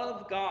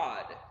of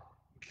God,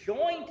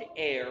 joint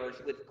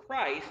heirs with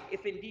Christ,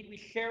 if indeed we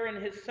share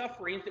in his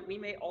sufferings, that we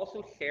may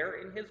also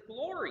share in his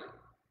glory.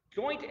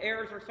 Joint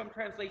heirs, or some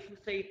translations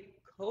say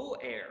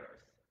co-heirs.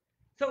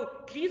 So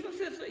Jesus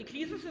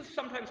is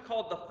sometimes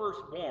called the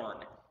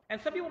firstborn, and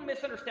some people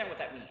misunderstand what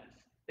that means.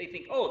 They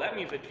think, oh, that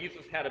means that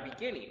Jesus had a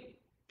beginning.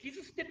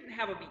 Jesus didn't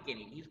have a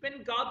beginning. He's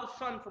been God the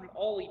Son from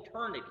all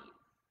eternity.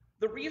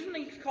 The reason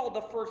he's called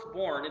the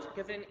firstborn is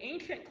because in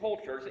ancient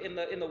cultures, in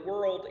the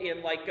world,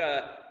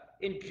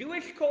 in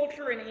Jewish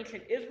culture, in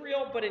ancient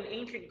Israel, but in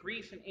ancient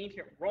Greece and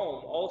ancient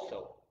Rome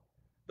also,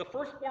 the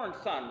firstborn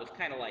son was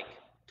kind of like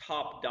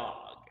top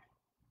dog.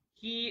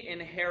 He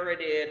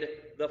inherited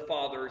the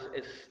father's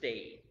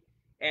estate,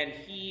 and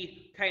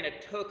he kind of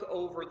took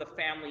over the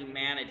family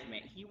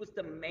management. He was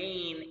the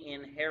main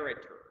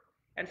inheritor.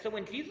 And so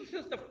when Jesus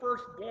is the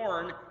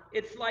firstborn,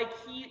 it's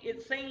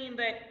saying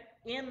that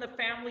in the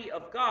family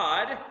of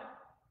God,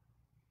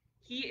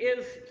 he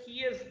is,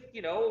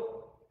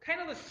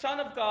 kind of the Son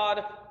of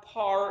God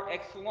par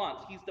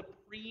excellence. He's the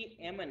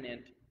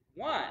preeminent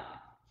one.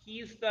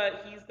 He's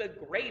the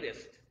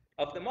greatest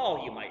of them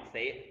all, you might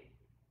say.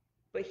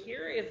 But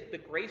here is the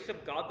grace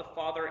of God the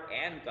Father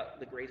and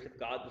the grace of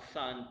God the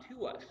Son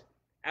to us.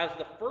 As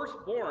the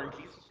firstborn,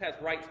 Jesus has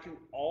rights to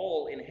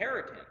all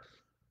inheritance.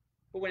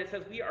 But when it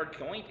says we are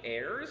joint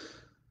heirs,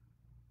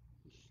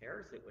 he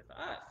shares it with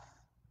us.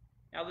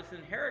 Now, this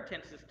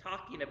inheritance is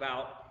talking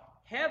about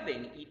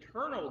heaven,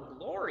 eternal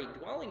glory,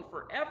 dwelling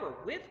forever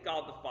with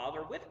God the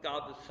Father, with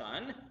God the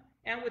Son,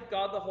 and with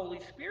God the Holy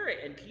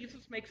Spirit. And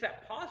Jesus makes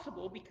that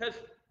possible because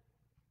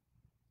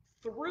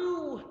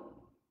through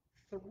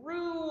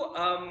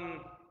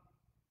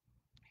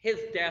his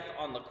death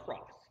on the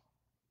cross,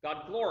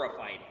 God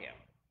glorified him.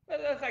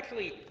 That's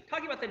actually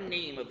talking about the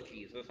name of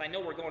Jesus. I know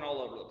we're going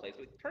all over the place.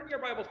 But turn your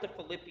Bibles to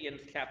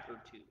Philippians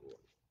chapter 2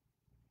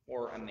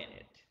 for a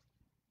minute.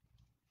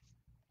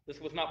 This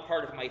was not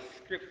part of my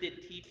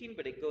scripted teaching,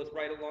 but it goes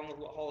right along with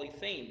what Holly's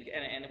saying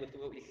and with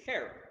what we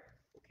share.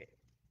 Okay.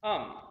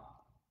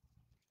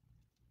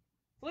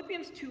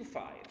 Philippians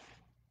 2:5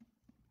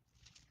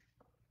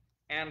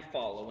 and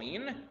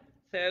following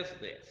says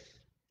this: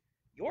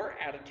 your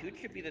attitude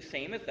should be the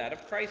same as that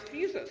of Christ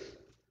Jesus,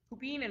 who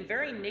being in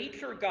very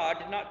nature God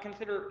did not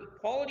consider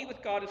equality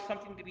with God as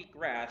something to be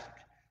grasped,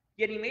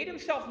 yet he made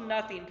himself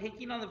nothing,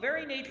 taking on the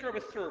very nature of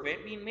a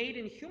servant, being made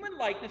in human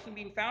likeness and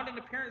being found in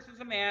appearance as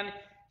a man,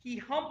 he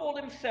humbled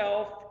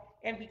himself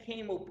and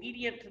became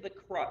obedient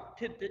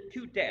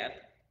to death,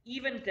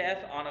 even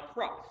death on a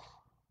cross.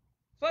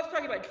 So let's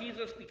talk about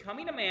Jesus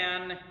becoming a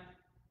man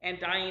and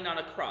dying on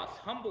a cross,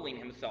 humbling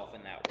himself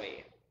in that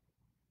way.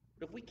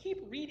 But if we keep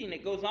reading,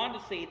 it goes on to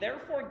say,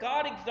 therefore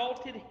God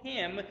exalted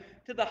him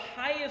to the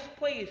highest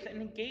place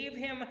and gave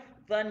him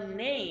the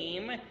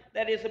name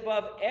that is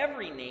above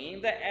every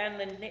name, that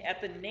at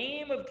the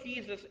name of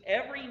Jesus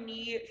every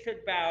knee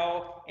should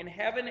bow in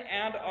heaven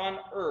and on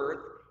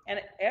earth, and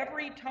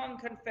every tongue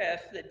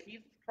confess that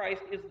Jesus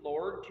Christ is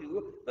Lord,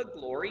 to the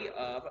glory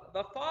of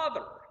the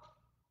Father.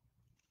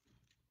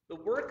 The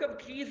work of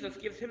Jesus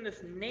gives him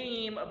this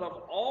name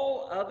above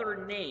all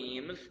other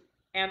names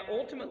and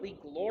ultimately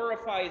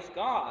glorifies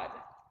God.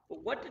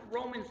 But what did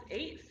Romans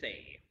 8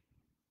 say?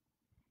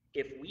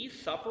 If we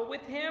suffer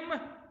with him,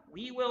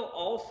 we will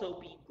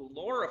also be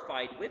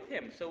glorified with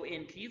him. So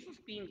in Jesus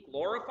being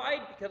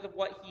glorified because of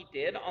what he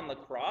did on the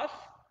cross,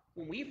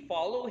 when we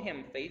follow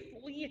him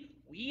faithfully,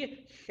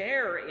 we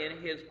share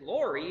in his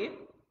glory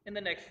in the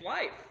next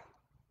life.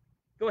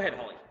 Go ahead,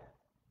 Holly.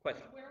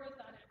 Question. Where was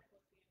that in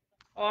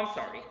Philippians? Oh, I'm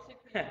sorry. It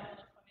took me a while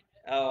to find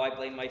it. Oh, I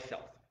blame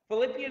myself.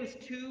 Philippians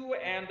 2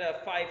 and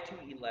 5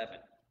 to 11.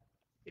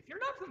 If you're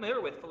not familiar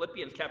with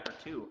Philippians chapter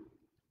 2,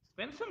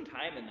 spend some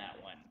time in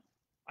that one.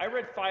 I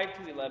read 5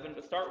 to 11,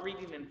 but start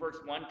reading in verse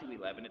 1 to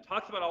 11. It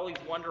talks about all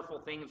these wonderful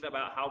things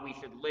about how we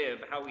should live,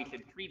 how we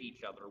should treat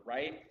each other,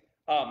 right?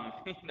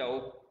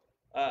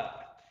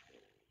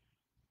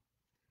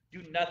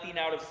 Do nothing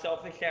out of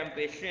selfish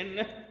ambition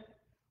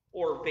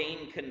or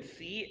vain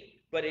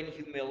conceit, but in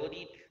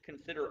humility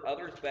consider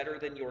others better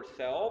than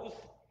yourselves.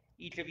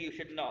 Each of you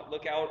should not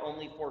look out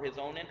only for his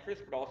own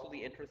interest, but also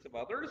the interests of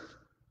others.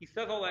 He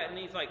says all that, and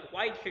he's like,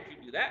 why should you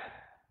do that?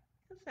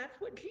 Because that's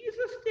what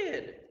Jesus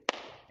did.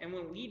 And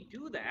when we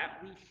do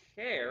that, we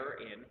share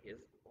in his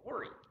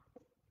glory.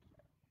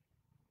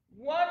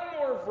 One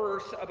more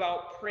verse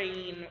about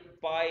praying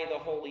by the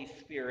Holy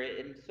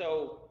Spirit. And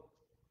so,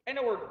 I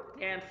know we're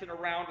dancing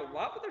around a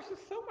lot, but there's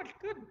just so much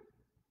good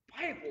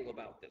Bible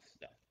about this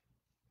stuff.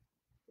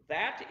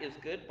 That is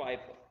good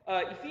Bible.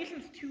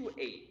 Ephesians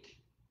 2:8.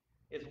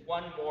 is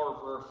one more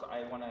verse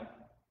I want to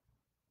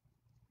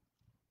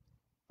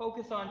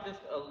focus on just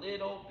a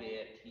little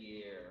bit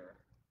here.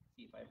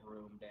 See if I have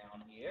room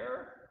down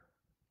here.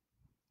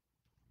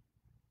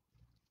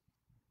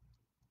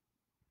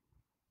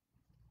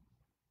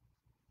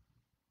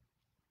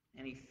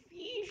 And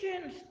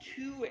Ephesians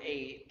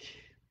 2:8.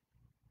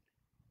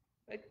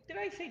 Did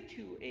I say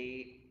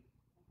 2:8?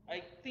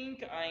 I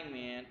think I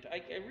meant,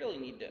 I really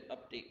need to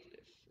update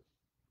this.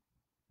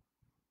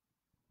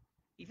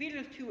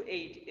 Ephesians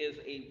 2:8 is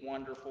a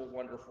wonderful,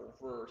 wonderful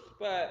verse,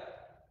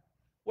 but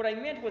what I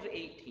meant was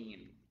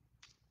 18.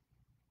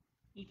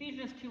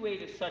 Ephesians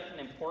 2:8 is such an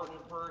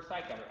important verse.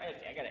 I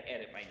gotta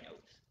edit my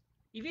notes.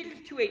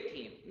 Ephesians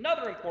 2:18,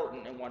 another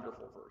important and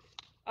wonderful verse.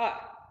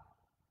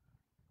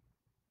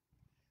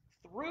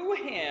 Through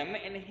him,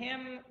 and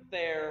him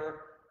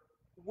there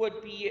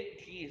would be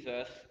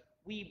Jesus,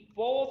 we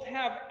both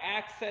have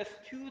access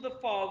to the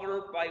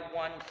Father by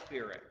one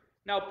Spirit.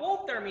 Now,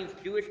 both there means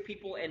Jewish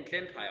people and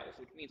Gentiles,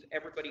 which means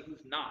everybody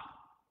who's not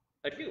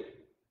a Jew.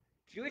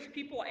 Jewish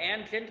people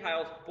and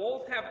Gentiles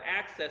both have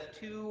access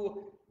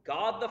to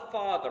God the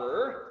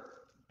Father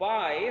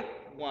by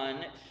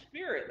one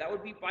Spirit. That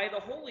would be by the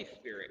Holy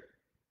Spirit.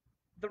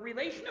 The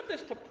relation of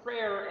this to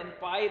prayer and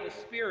by the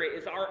Spirit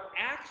is our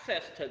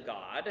access to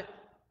God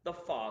the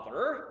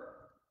Father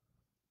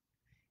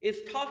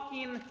is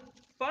talking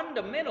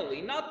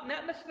fundamentally, not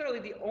necessarily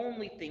the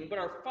only thing,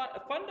 but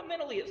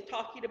fundamentally it's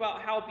talking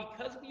about how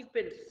because we've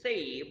been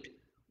saved,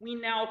 we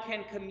now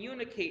can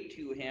communicate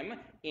to him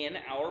in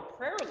our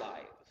prayer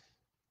lives.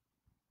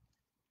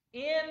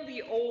 In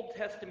the Old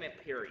Testament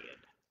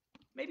period,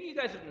 maybe you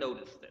guys have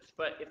noticed this,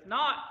 but if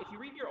not, if you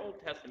read your Old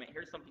Testament,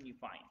 here's something you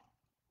find.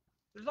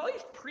 There's all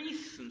these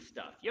priests and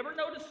stuff. You ever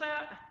notice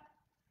that?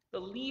 The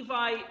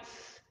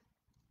Levites,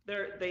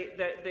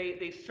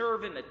 they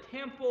serve in the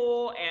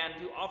temple, and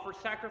to offer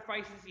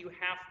sacrifices, you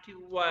have to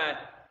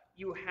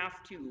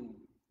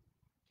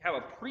have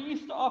a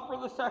priest offer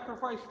the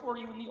sacrifice for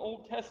you in the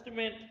Old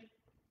Testament.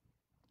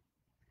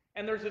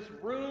 And there's this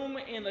room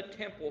in the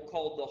temple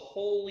called the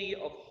Holy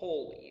of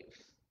Holies,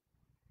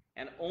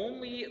 and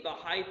only the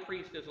high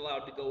priest is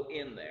allowed to go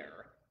in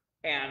there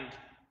and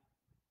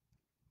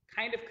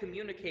kind of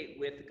communicate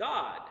with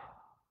God.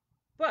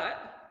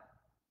 But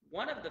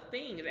one of the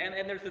things,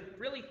 and there's a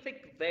really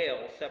thick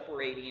veil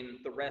separating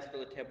the rest of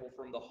the temple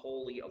from the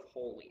Holy of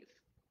Holies.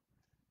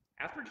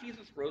 After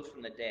Jesus rose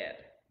from the dead,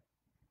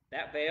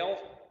 that veil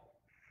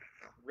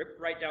ripped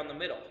right down the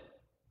middle.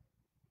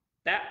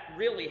 That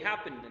really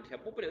happened in the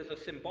temple, but it was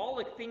a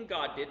symbolic thing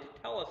God did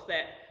to tell us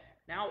that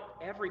now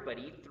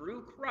everybody,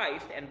 through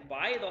Christ and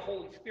by the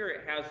Holy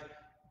Spirit, has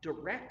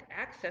direct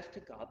access to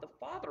God the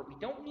Father. We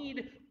don't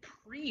need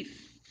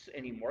priests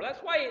anymore.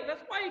 That's why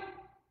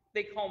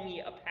they call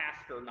me a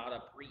pastor, not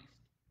a priest.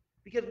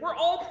 Because we're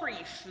all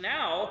priests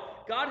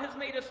now. God has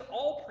made us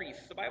all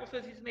priests. The Bible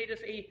says he's made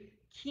us a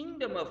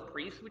kingdom of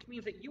priests, which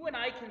means that you and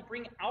I can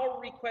bring our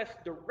requests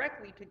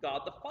directly to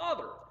God the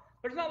Father.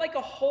 There's not like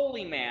a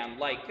holy man,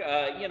 like,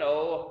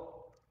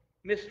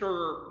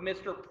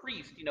 Mr.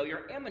 Priest,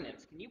 your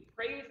eminence. Can you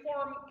pray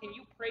for me? Can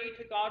you pray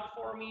to God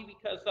for me?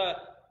 Because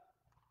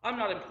I'm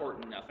not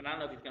important enough, and I don't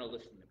know if he's going to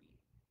listen to me.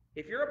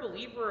 If you're a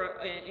believer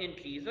in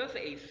Jesus,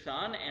 a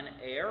son and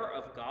heir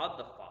of God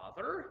the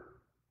Father,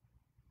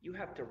 you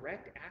have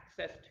direct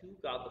access to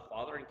God the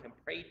Father and can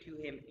pray to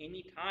him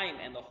anytime,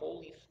 and the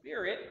Holy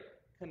Spirit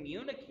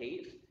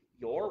communicates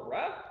your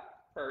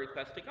prayer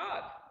request to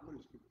God. What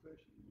does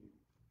confession mean?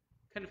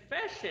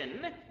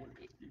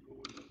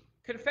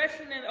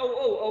 Confession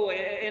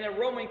in a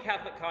Roman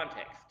Catholic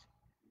context.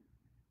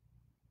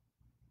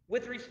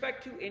 With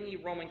respect to any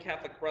Roman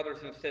Catholic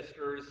brothers and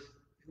sisters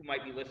who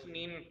might be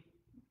listening,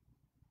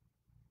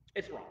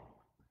 it's wrong.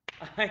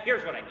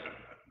 Here's what I mean.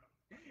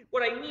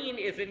 What I mean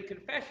is, in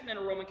confession in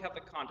a Roman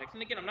Catholic context,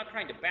 and again, I'm not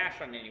trying to bash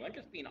on anyone,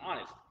 just being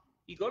honest.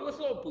 You go to this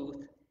little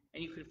booth,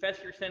 and you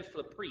confess your sins to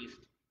the priest,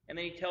 and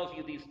then he tells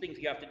you these things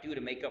you have to do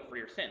to make up for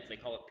your sins. They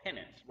call it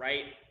penance,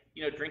 right?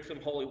 Drink some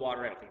holy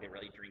water. I don't think they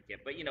really drink it,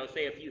 but,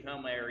 say a few Hail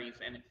Marys,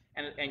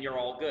 and you're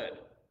all good.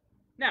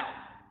 Now,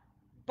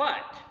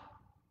 but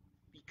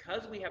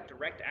because we have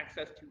direct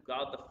access to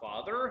God the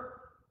Father,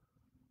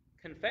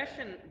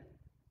 confession,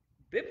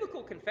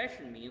 biblical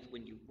confession means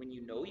when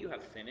you know you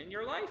have sin in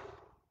your life,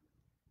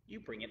 you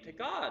bring it to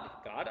God.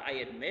 God, I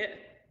admit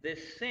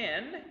this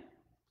sin.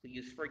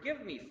 Please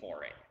forgive me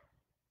for it.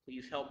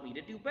 Please help me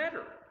to do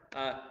better.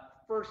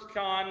 1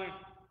 John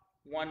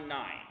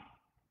 1:9.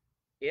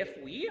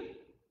 If we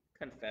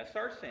confess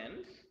our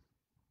sins,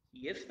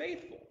 he is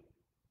faithful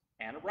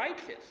and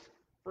righteous,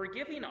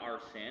 forgiving our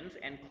sins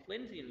and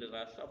cleansing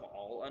us of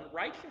all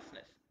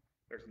unrighteousness.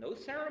 There's no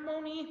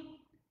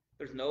ceremony.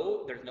 There's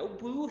no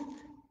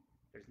booth.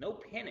 There's no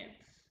penance.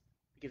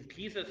 Because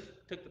Jesus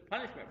took the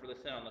punishment for the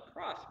sin on the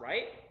cross,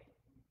 right?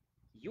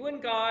 You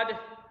and God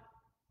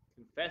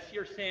confess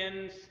your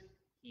sins.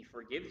 He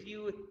forgives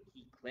you.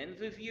 He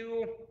cleanses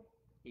you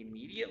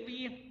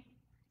immediately.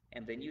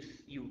 And then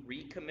you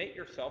recommit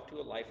yourself to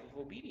a life of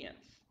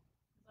obedience.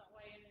 Is that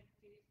why in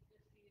Ephesians they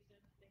say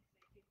he's the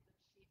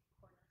chief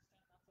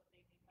cornerstone?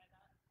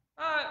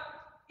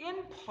 In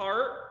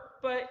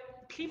part,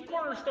 but chief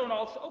cornerstone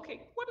also.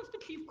 Okay, what is the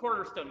chief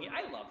cornerstone mean?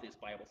 I love this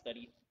Bible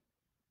study.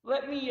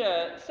 Let me.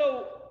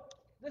 So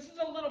this is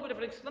a little bit of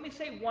an. Let me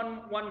say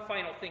one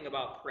final thing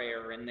about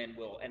prayer, and then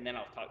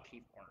I'll talk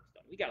chief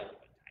cornerstone. We got a little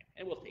bit of time,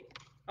 and we'll take.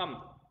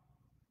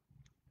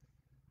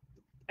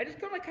 I just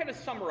want to kind of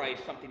summarize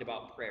something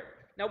about prayer.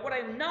 Now, what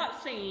I'm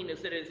not saying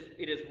is that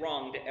it is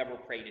wrong to ever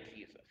pray to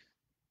Jesus.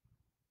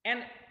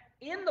 And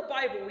in the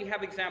Bible, we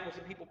have examples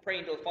of people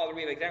praying to the Father.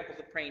 We have examples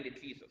of praying to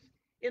Jesus.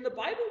 In the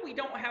Bible, we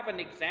don't have an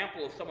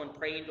example of someone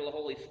praying to the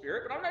Holy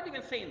Spirit, but I'm not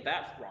even saying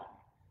that's wrong.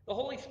 The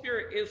Holy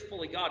Spirit is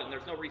fully God, and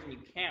there's no reason you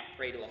can't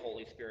pray to the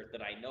Holy Spirit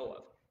that I know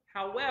of.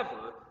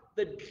 However,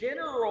 the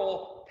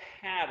general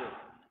pattern,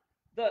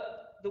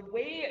 the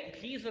way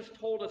Jesus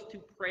told us to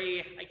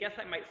pray, I guess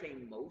I might say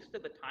most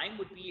of the time,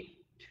 would be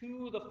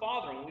to the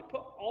Father. When we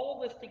put all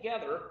this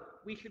together,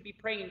 we should be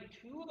praying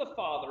to the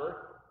Father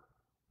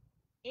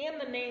in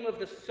the name of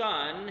the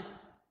Son,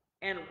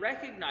 and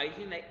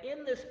recognizing that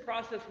in this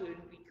process when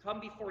we come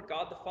before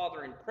God the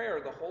Father in prayer,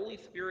 the Holy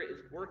Spirit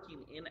is working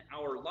in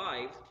our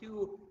lives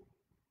to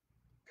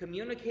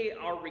communicate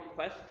our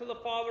requests to the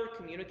Father,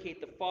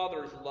 communicate the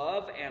Father's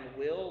love and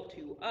will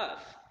to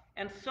us.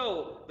 And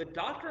so the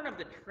doctrine of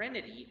the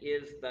Trinity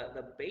is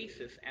the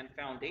basis and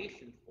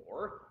foundation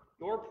for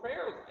your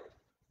prayer life.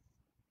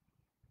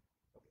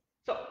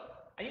 So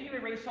I need to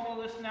erase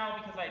all of this now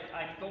because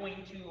I'm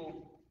going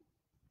to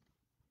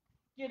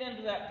get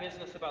into that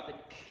business about the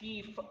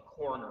chief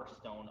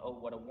cornerstone. Oh,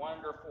 what a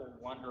wonderful,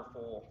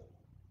 wonderful...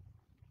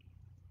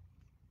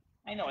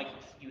 I know I keep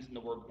using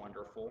the word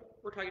wonderful.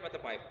 We're talking about the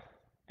Bible,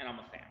 and I'm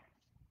a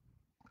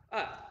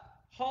fan.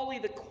 Holly,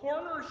 the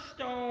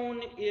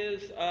cornerstone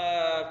is,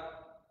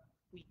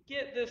 we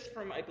get this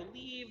from, I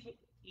believe,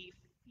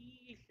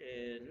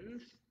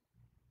 Ephesians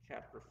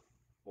chapter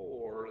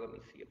 4. Let me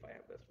see if I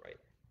have this right.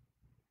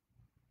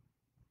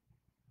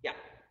 Yeah.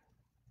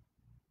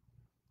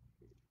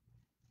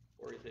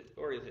 Or is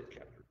it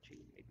chapter 2?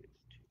 Maybe it's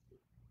 2.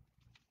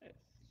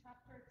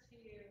 Chapter 2.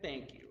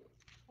 Thank you.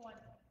 20.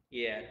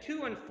 Yeah,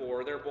 2 and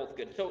 4, they're both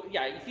good. So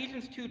yeah,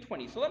 Ephesians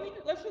 2:20. So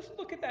let's just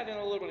look at that in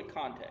a little bit of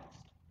context.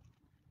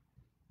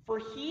 For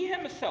he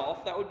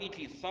himself, that would be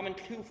Jesus. I'm going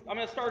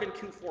to start in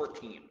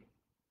 2:14.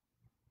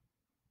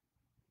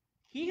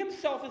 He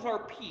himself is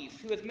our peace,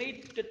 who has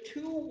made the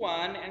two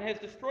one and has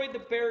destroyed the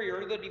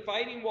barrier, the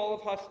dividing wall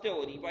of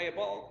hostility, by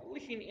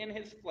abolishing in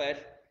his flesh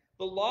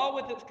the law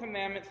with its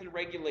commandments and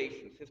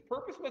regulations. His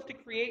purpose was to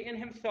create in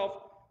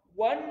himself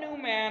one new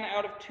man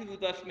out of two,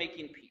 thus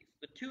making peace.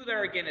 The two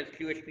there again is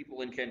Jewish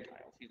people and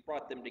Gentiles. He's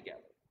brought them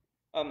together.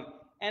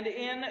 And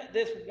in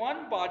this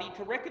one body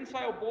to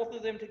reconcile both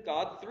of them to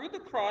God through the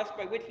cross,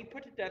 by which he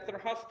put to death their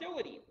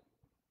hostility.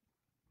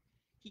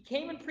 He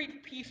came and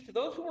preached peace to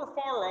those who were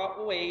far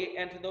away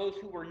and to those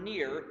who were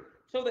near,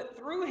 so that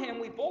through him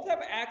we both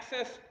have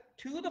access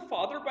to the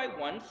Father by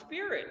one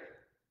Spirit.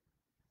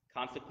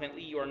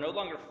 Consequently, you are no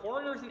longer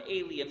foreigners and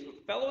aliens,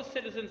 but fellow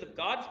citizens of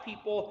God's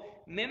people,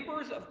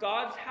 members of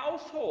God's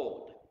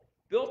household,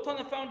 built on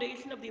the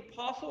foundation of the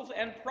apostles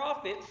and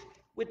prophets,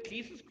 with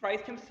Jesus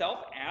Christ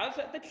himself as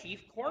the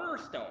chief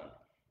cornerstone.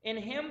 In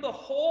him the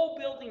whole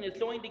building is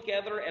joined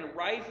together and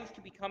rises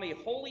to become a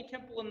holy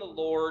temple in the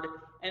Lord,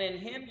 and in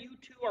him you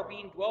two are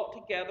being dwelt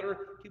together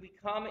to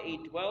become a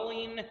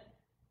dwelling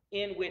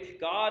in which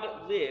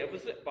God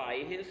lives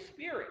by his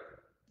Spirit.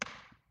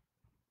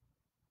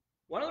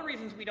 One of the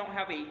reasons we don't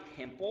have a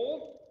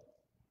temple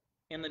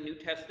in the New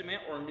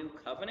Testament or New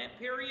Covenant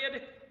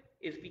period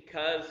is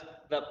because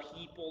the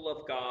people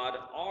of God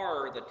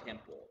are the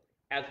temple.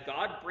 As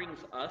God brings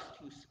us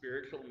to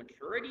spiritual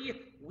maturity,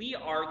 we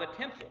are the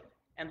temple.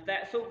 And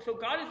so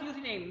God is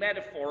using a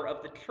metaphor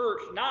of the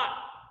church, not...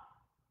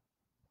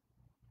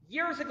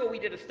 Years ago we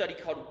did a study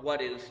called What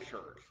is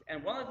Church?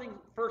 And one of the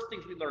first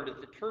things we learned is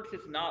the church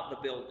is not the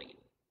building.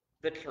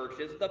 The church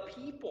is the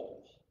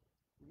people.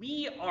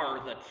 We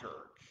are the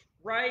church,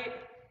 right?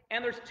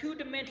 And there's two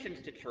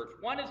dimensions to church.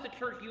 One is the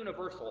church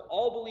universal,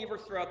 all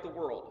believers throughout the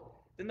world.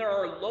 Then there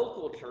are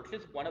local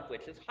churches, one of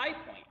which is High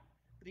Point.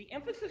 The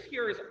emphasis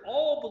here is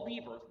all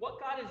believers, what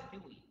God is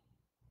doing.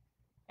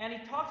 And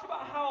he talks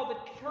about how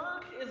the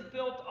church is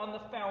built on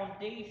the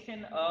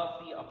foundation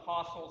of the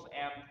apostles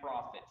and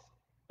prophets.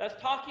 That's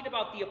talking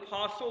about the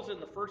apostles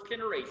in the first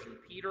generation,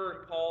 Peter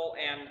and Paul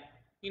and,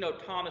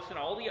 Thomas and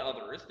all the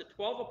others, the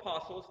 12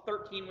 apostles,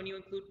 13 when you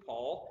include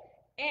Paul,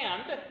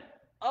 and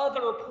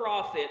other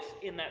prophets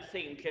in that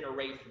same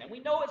generation. And we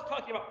know it's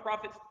talking about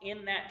prophets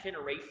in that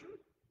generation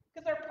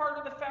because they're part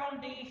of the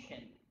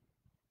foundation.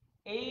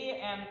 A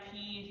and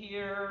P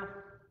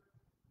here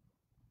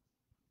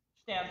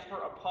stands for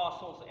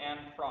apostles and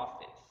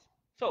prophets.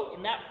 So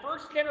in that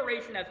first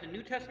generation, as the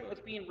New Testament was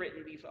being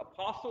written, these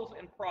apostles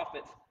and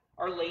prophets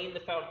are laying the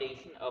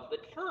foundation of the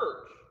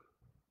church.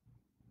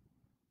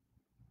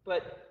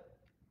 But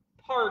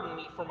pardon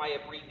me for my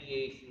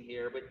abbreviation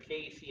here, but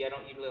JC, I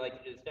don't usually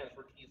like to do, stands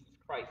for Jesus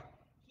Christ.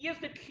 He is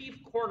the chief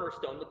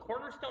cornerstone. The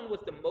cornerstone was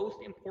the most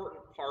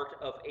important part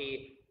of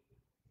a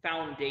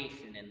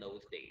foundation in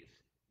those days.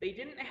 They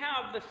didn't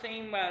have the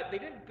same. They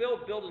didn't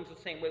build buildings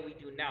the same way we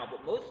do now.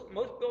 But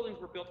most buildings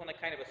were built on a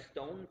kind of a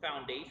stone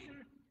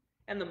foundation.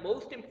 And the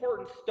most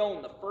important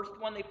stone, the first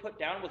one they put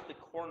down, was the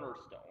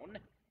cornerstone.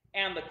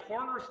 And the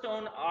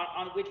cornerstone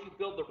on which you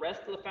build the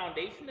rest of the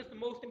foundation is the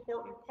most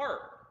important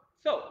part.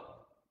 So,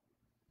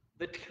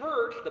 the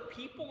church, the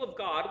people of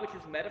God, which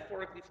is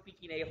metaphorically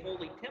speaking a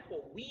holy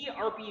temple, we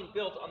are being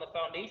built on the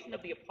foundation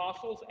of the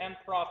apostles and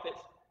prophets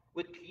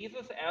with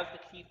Jesus as the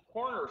chief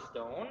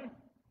cornerstone.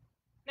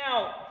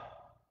 Now,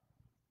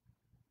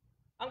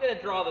 I'm going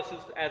to draw this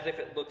as if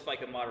it looks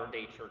like a modern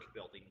day church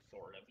building,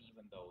 sort of,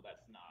 even though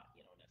that's not,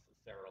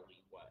 necessarily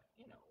what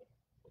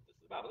this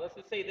is about. But let's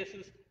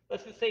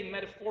just say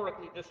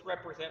metaphorically, this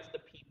represents the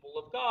people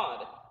of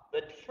God,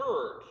 the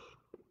church.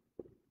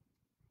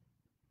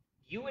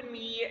 You and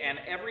me and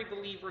every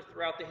believer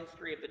throughout the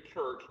history of the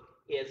church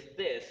is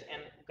this,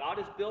 and God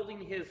is building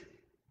his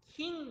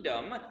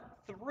kingdom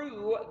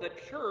through the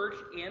church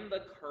in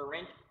the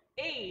current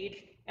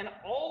age, and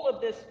all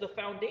of this, the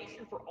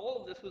foundation for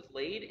all of this was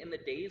laid in the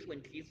days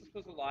when Jesus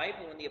was alive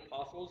and when the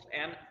apostles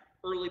and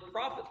early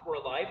prophets were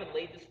alive and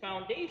laid this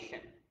foundation.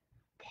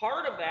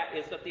 Part of that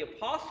is that the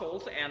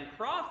apostles and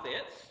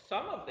prophets,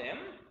 some of them,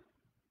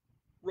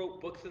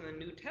 wrote books in the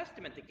New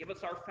Testament that give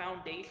us our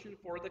foundation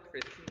for the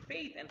Christian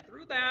faith. And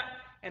through that,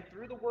 and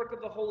through the work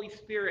of the Holy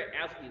Spirit,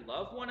 as we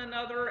love one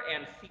another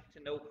and seek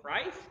to know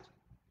Christ,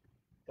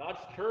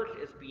 God's church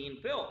is being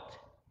built.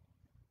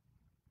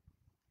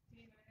 The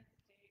United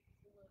States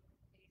was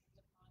based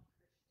upon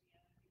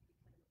Christianity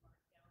because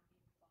of our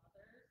founding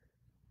fathers,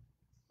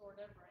 sort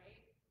of, right?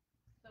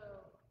 So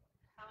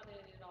how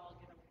did it all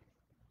get away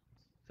from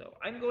that? So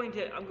I'm going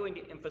to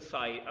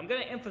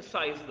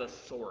emphasize the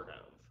sort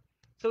of.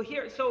 So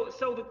here, so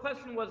the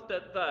question was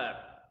that the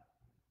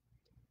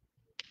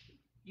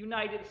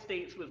United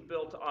States was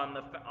built on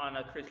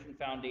a Christian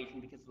foundation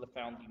because of the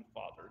founding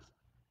fathers.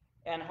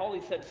 And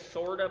Holly said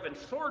sort of, and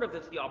sort of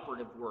is the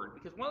operative word,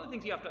 because one of the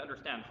things you have to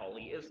understand,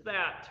 Holly, is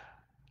that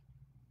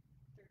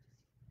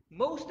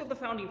most of the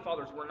founding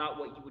fathers were not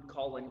what you would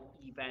call an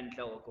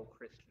evangelical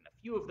Christian.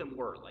 A few of them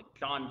were, like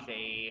John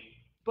Jay,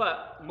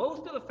 but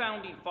most of the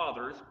founding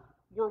fathers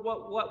were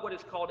what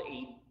is called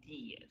a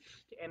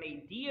deist. And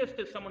a deist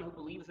is someone who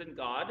believes in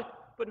God,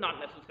 but not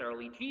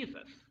necessarily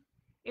Jesus.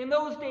 In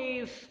those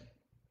days,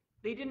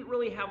 they didn't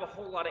really have a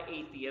whole lot of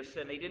atheists,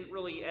 and they didn't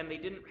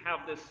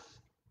have this.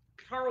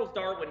 Charles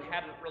Darwin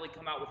hadn't really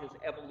come out with his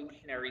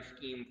evolutionary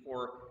scheme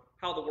for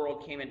how the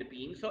world came into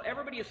being, so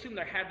everybody assumed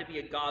there had to be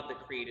a God that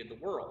created the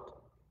world.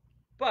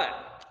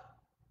 But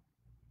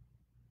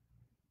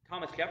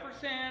Thomas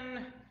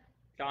Jefferson,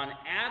 John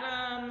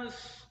Adams,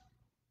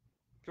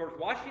 George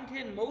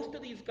Washington, most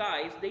of these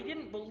guys, they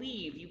didn't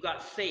believe you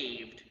got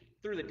saved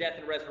through the death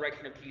and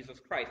resurrection of Jesus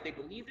Christ. They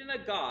believed in a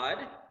God,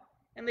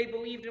 and they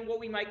believed in what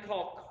we might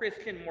call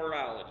Christian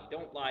morality.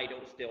 Don't lie,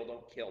 don't steal,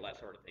 don't kill, that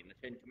sort of thing, the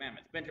Ten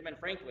Commandments. Benjamin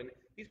Franklin,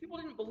 these people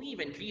didn't believe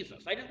in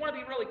Jesus. I just want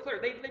to be really clear.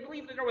 They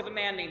believed that there was a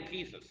man named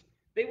Jesus.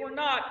 They were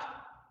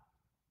not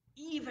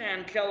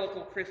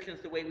evangelical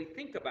Christians the way we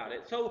think about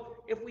it. So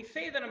if we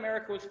say that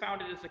America was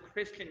founded as a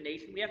Christian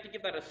nation, we have to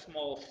give that a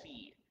small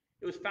c.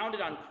 It was founded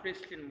on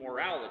Christian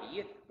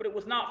morality, but it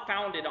was not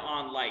founded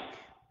on, like,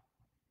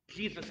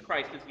 Jesus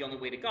Christ is the only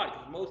way to God,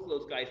 because most of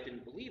those guys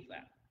didn't believe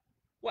that.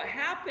 What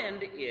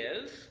happened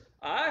is,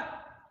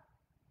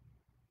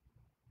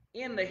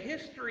 in the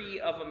history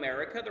of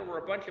America, there were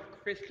a bunch of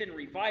Christian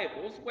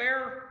revivals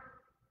where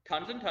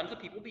tons and tons of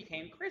people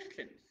became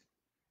Christians.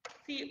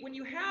 See, when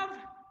you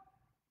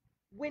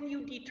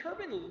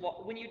determine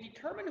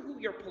who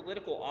your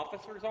political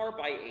officers are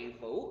by a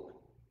vote,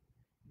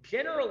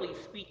 generally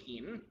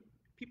speaking,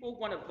 people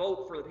want to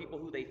vote for the people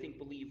who they think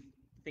believe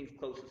things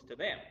closest to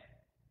them.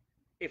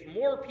 If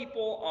more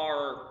people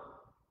are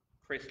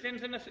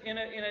Christians in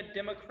a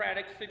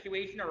democratic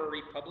situation or a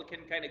Republican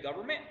kind of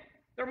government,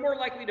 they're more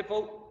likely to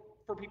vote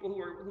for people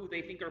who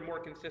they think are more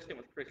consistent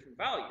with Christian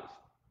values.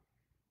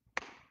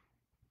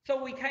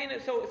 So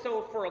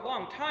so for a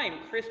long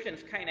time,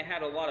 Christians kind of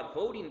had a lot of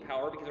voting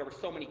power because there were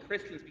so many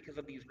Christians because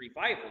of these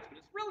revivals. But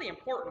it's really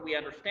important we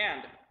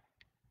understand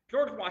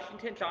George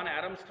Washington, John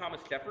Adams,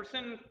 Thomas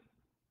Jefferson,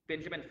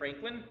 Benjamin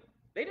Franklin,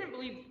 they didn't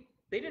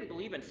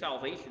believe in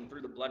salvation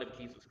through the blood of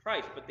Jesus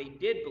Christ, but they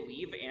did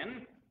believe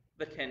in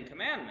the Ten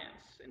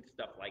Commandments and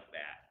stuff like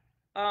that.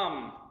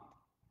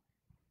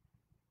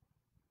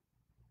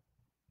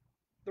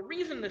 The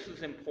reason this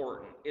is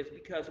important is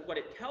because what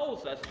it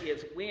tells us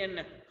is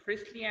when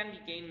Christianity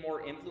gained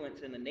more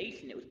influence in the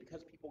nation, it was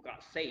because people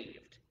got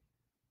saved.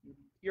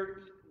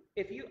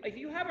 If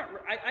you haven't,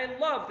 I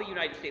love the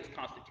United States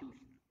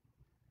Constitution,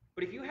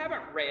 but if you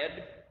haven't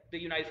read the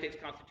United States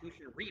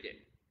Constitution, read it.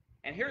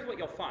 And here's what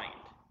you'll find.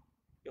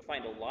 You'll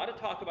find a lot of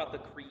talk about the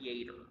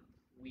Creator.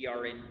 We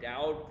are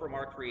endowed from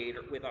our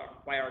Creator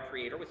by our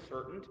Creator with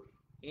certain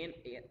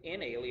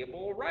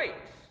inalienable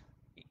rights.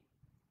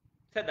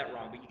 Said that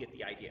wrong, but you get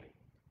the idea.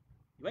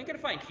 You ain't going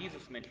to find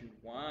Jesus mentioned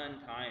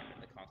one time in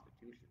the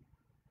Constitution.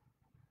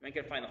 You ain't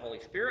going to find the Holy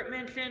Spirit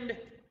mentioned.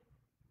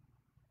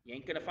 You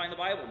ain't going to find the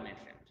Bible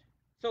mentioned.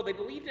 So they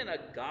believed in a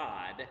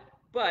God,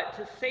 but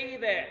to say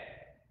that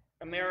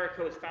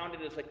America was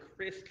founded as a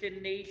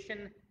Christian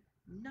nation,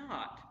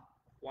 not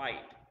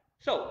quite.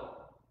 So,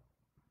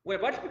 when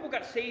a bunch of people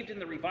got saved in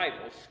the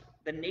revivals,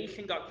 the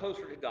nation got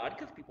closer to God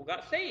because people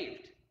got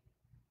saved.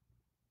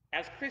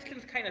 As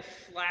Christians kind of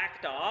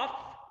slacked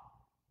off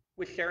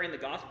with sharing the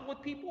gospel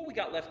with people, we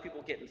got less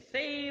people getting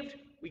saved,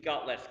 we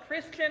got less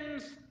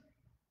Christians,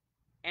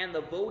 and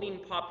the voting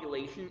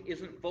population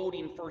isn't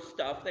voting for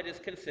stuff that is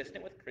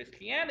consistent with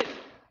Christianity.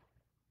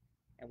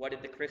 And what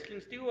did the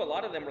Christians do? A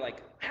lot of them were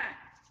like,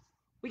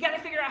 we got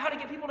to figure out how to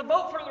get people to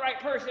vote for the right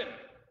person.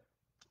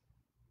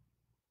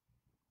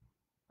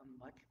 A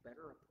much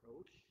better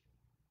approach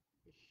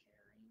is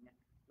sharing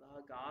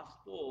the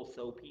gospel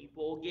so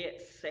people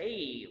get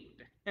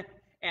saved.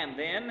 And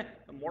then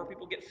the more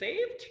people get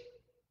saved,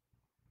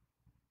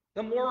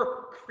 the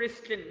more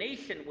Christian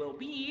nation will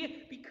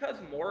be, because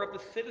more of the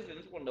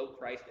citizens will know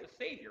Christ as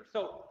Savior.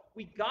 So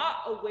we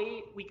got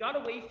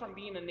away from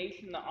being a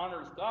nation that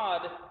honors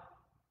God.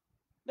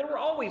 There were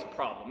always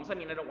problems. I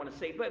mean, I don't want to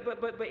say, but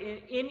in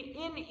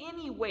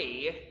any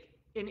way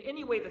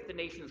that the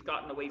nation's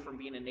gotten away from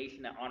being a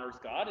nation that honors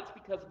God, it's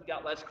because we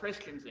got less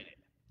Christians in it.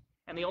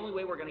 And the only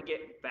way we're going to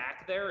get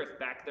back there, if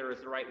back there is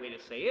the right way to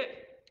say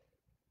it,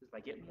 is by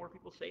getting more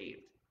people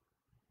saved.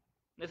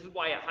 And this is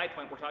why at High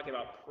Point we're talking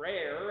about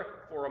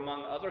prayer for,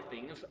 among other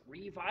things,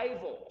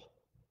 revival.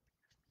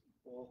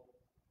 Well,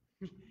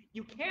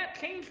 you can't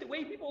change the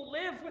way people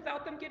live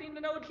without them getting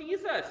to know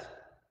Jesus.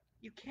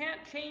 You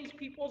can't change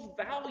people's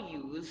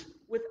values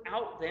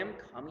without them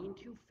coming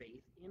to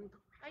faith in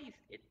Christ.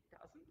 It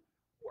doesn't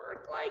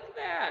work like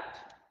that.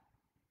 That's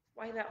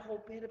why that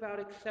whole bit about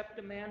except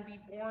a man be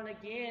born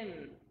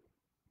again.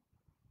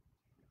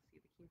 See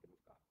the kingdom of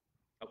God.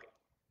 Okay.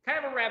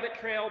 Kind of a rabbit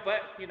trail,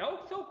 but,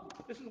 so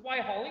this is why,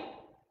 Holly,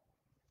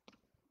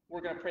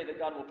 we're going to pray that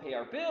God will pay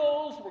our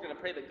bills. We're going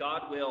to pray that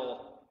God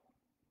will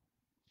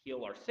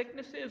heal our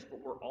sicknesses, but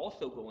we're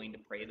also going to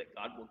pray that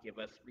God will give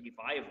us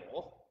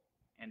revival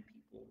and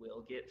people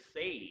will get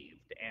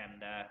saved.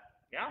 And,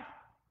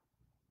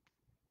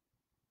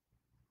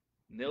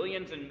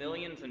 millions and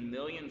millions and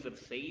millions of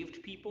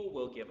saved people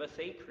will give us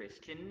a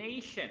Christian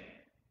nation.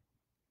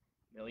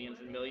 Millions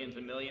and millions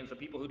and millions of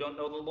people who don't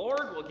know the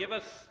Lord will give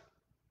us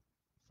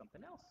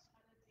something else.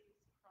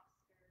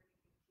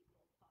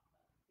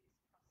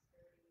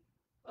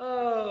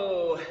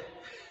 Oh,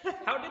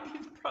 how did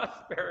these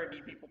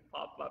prosperity people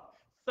pop up?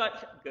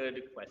 Such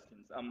good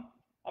questions. I'm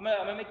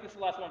gonna make this the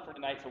last one for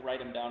tonight, so write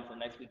them down for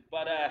next week.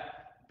 But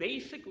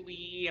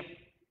basically,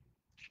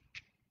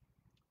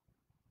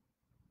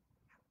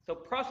 so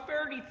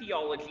prosperity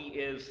theology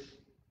is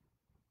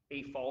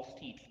a false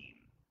teaching,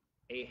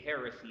 a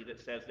heresy that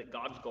says that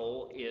God's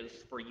goal is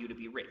for you to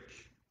be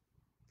rich,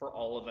 for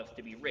all of us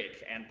to be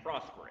rich and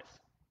prosperous.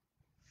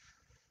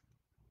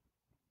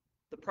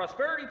 The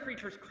prosperity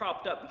preachers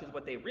cropped up because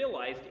what they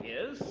realized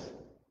is,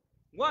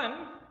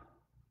 one,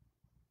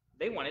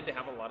 they wanted to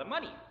have a lot of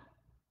money.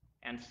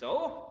 And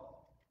so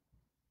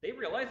they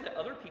realized that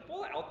other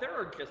people out there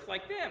are just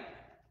like them,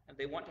 and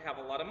they want to have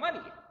a lot of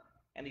money.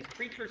 And these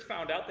preachers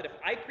found out that if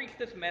I preach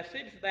this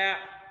message that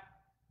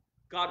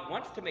God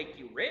wants to make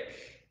you rich,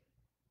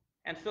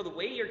 and so the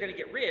way you're going to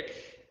get rich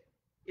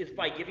is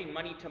by giving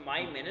money to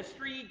my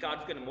ministry,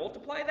 God's going to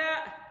multiply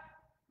that,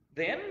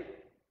 then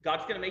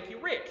God's going to make you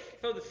rich.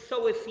 So the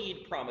sow a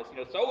seed promise,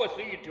 sow a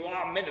seed to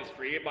our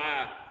ministry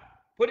by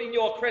putting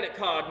your credit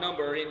card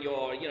number in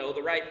your,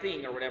 the right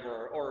thing or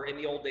whatever, or in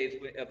the old days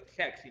of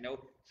checks,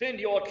 send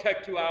your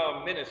check to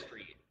our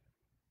ministry.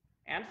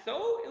 And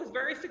so it was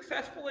very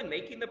successful in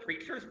making the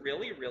preachers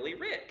really, really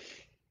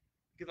rich,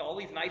 because all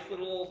these nice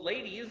little old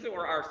ladies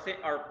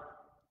are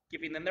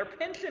giving them their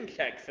pension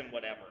checks and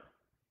whatever.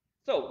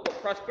 So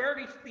what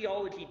prosperity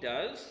theology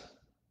does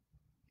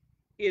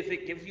is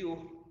it gives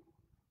you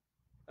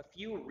a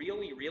few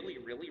really, really,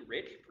 really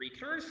rich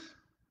preachers,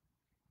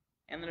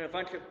 and then a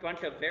bunch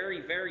of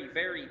very, very,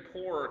 very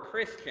poor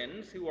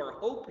Christians who are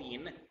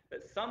hoping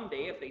that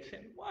someday, if they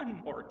send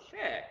one more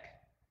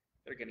check,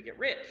 they're going to get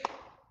rich.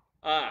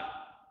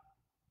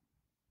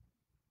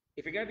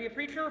 If you're going to be a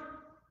preacher,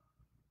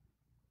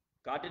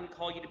 God didn't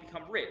call you to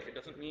become rich. It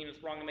doesn't mean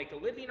it's wrong to make a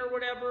living or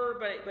whatever,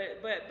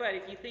 but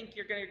if you think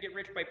you're going to get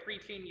rich by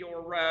preaching,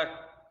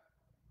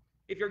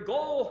 if your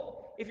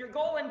goal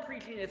in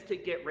preaching is to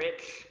get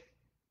rich,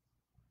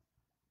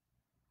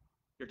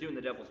 you're doing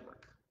the devil's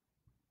work.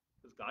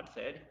 Because God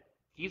said,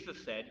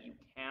 Jesus said, you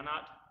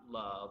cannot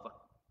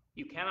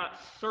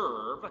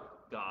serve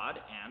God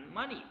and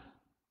money.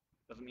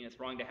 Doesn't mean it's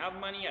wrong to have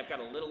money. I've got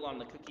a little on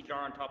the cookie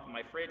jar on top of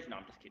my fridge. No,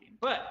 I'm just kidding.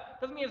 But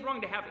doesn't mean it's wrong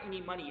to have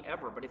any money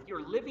ever. But if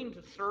you're living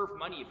to serve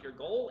money, if your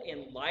goal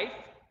in life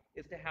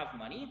is to have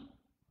money,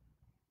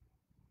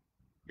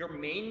 your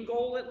main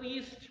goal at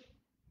least,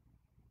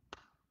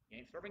 you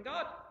ain't serving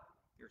God.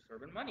 You're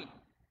serving money.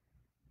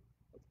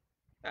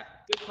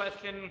 Good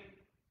question.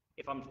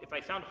 If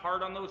I sound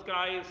hard on those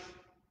guys,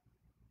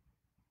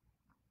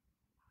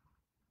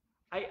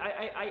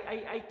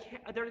 I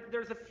can't,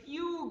 there's a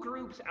few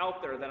groups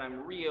out there that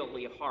I'm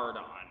really hard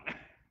on.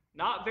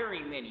 Not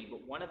very many,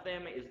 but one of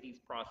them is these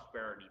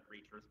prosperity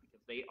preachers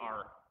because they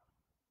are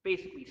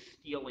basically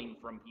stealing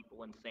from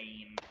people and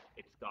saying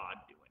it's God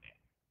doing it.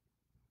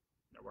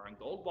 They're wearing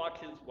gold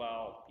watches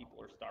while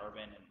people are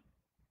starving, and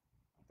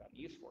I've got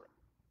use for it.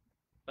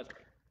 Let's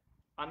pray.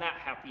 On that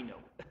happy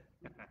note,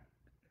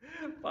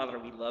 Father,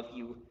 we love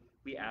you.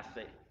 We ask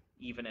that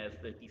even as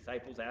the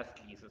disciples asked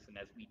Jesus, and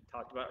as we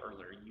talked about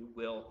earlier, you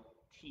will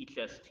teach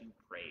us to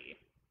pray.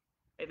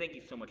 I thank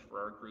you so much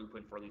for our group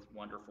and for these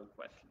wonderful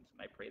questions,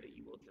 and I pray that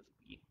you will just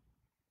be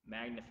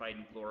magnified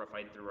and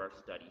glorified through our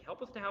study.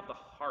 Help us to have the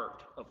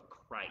heart of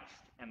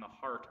Christ and the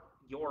heart,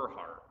 your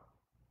heart,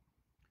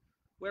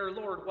 where,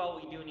 Lord,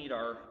 while we do need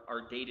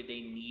our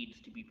day-to-day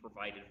needs to be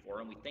provided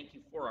for, and we thank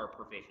you for our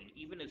provision,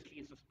 even as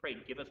Jesus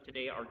prayed, give us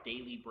today our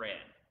daily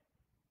bread.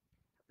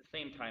 At the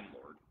same time,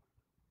 Lord,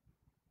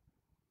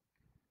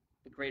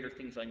 the greater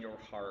things on your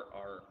heart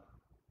are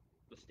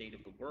the state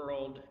of the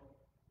world,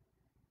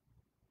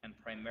 and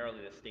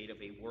primarily the state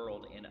of a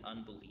world in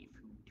unbelief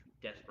who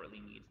desperately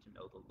needs to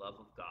know the love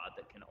of God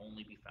that can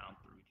only be found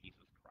through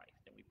Jesus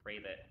Christ. And we pray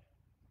that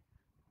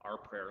our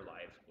prayer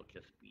lives will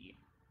just be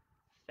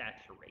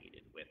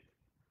saturated with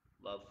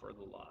love for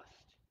the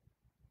lost.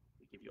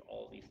 We give you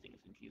all these things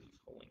in Jesus'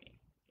 holy name.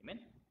 Amen?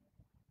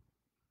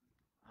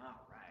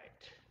 All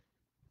right.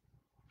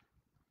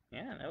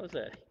 Yeah, that was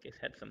you guys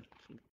had some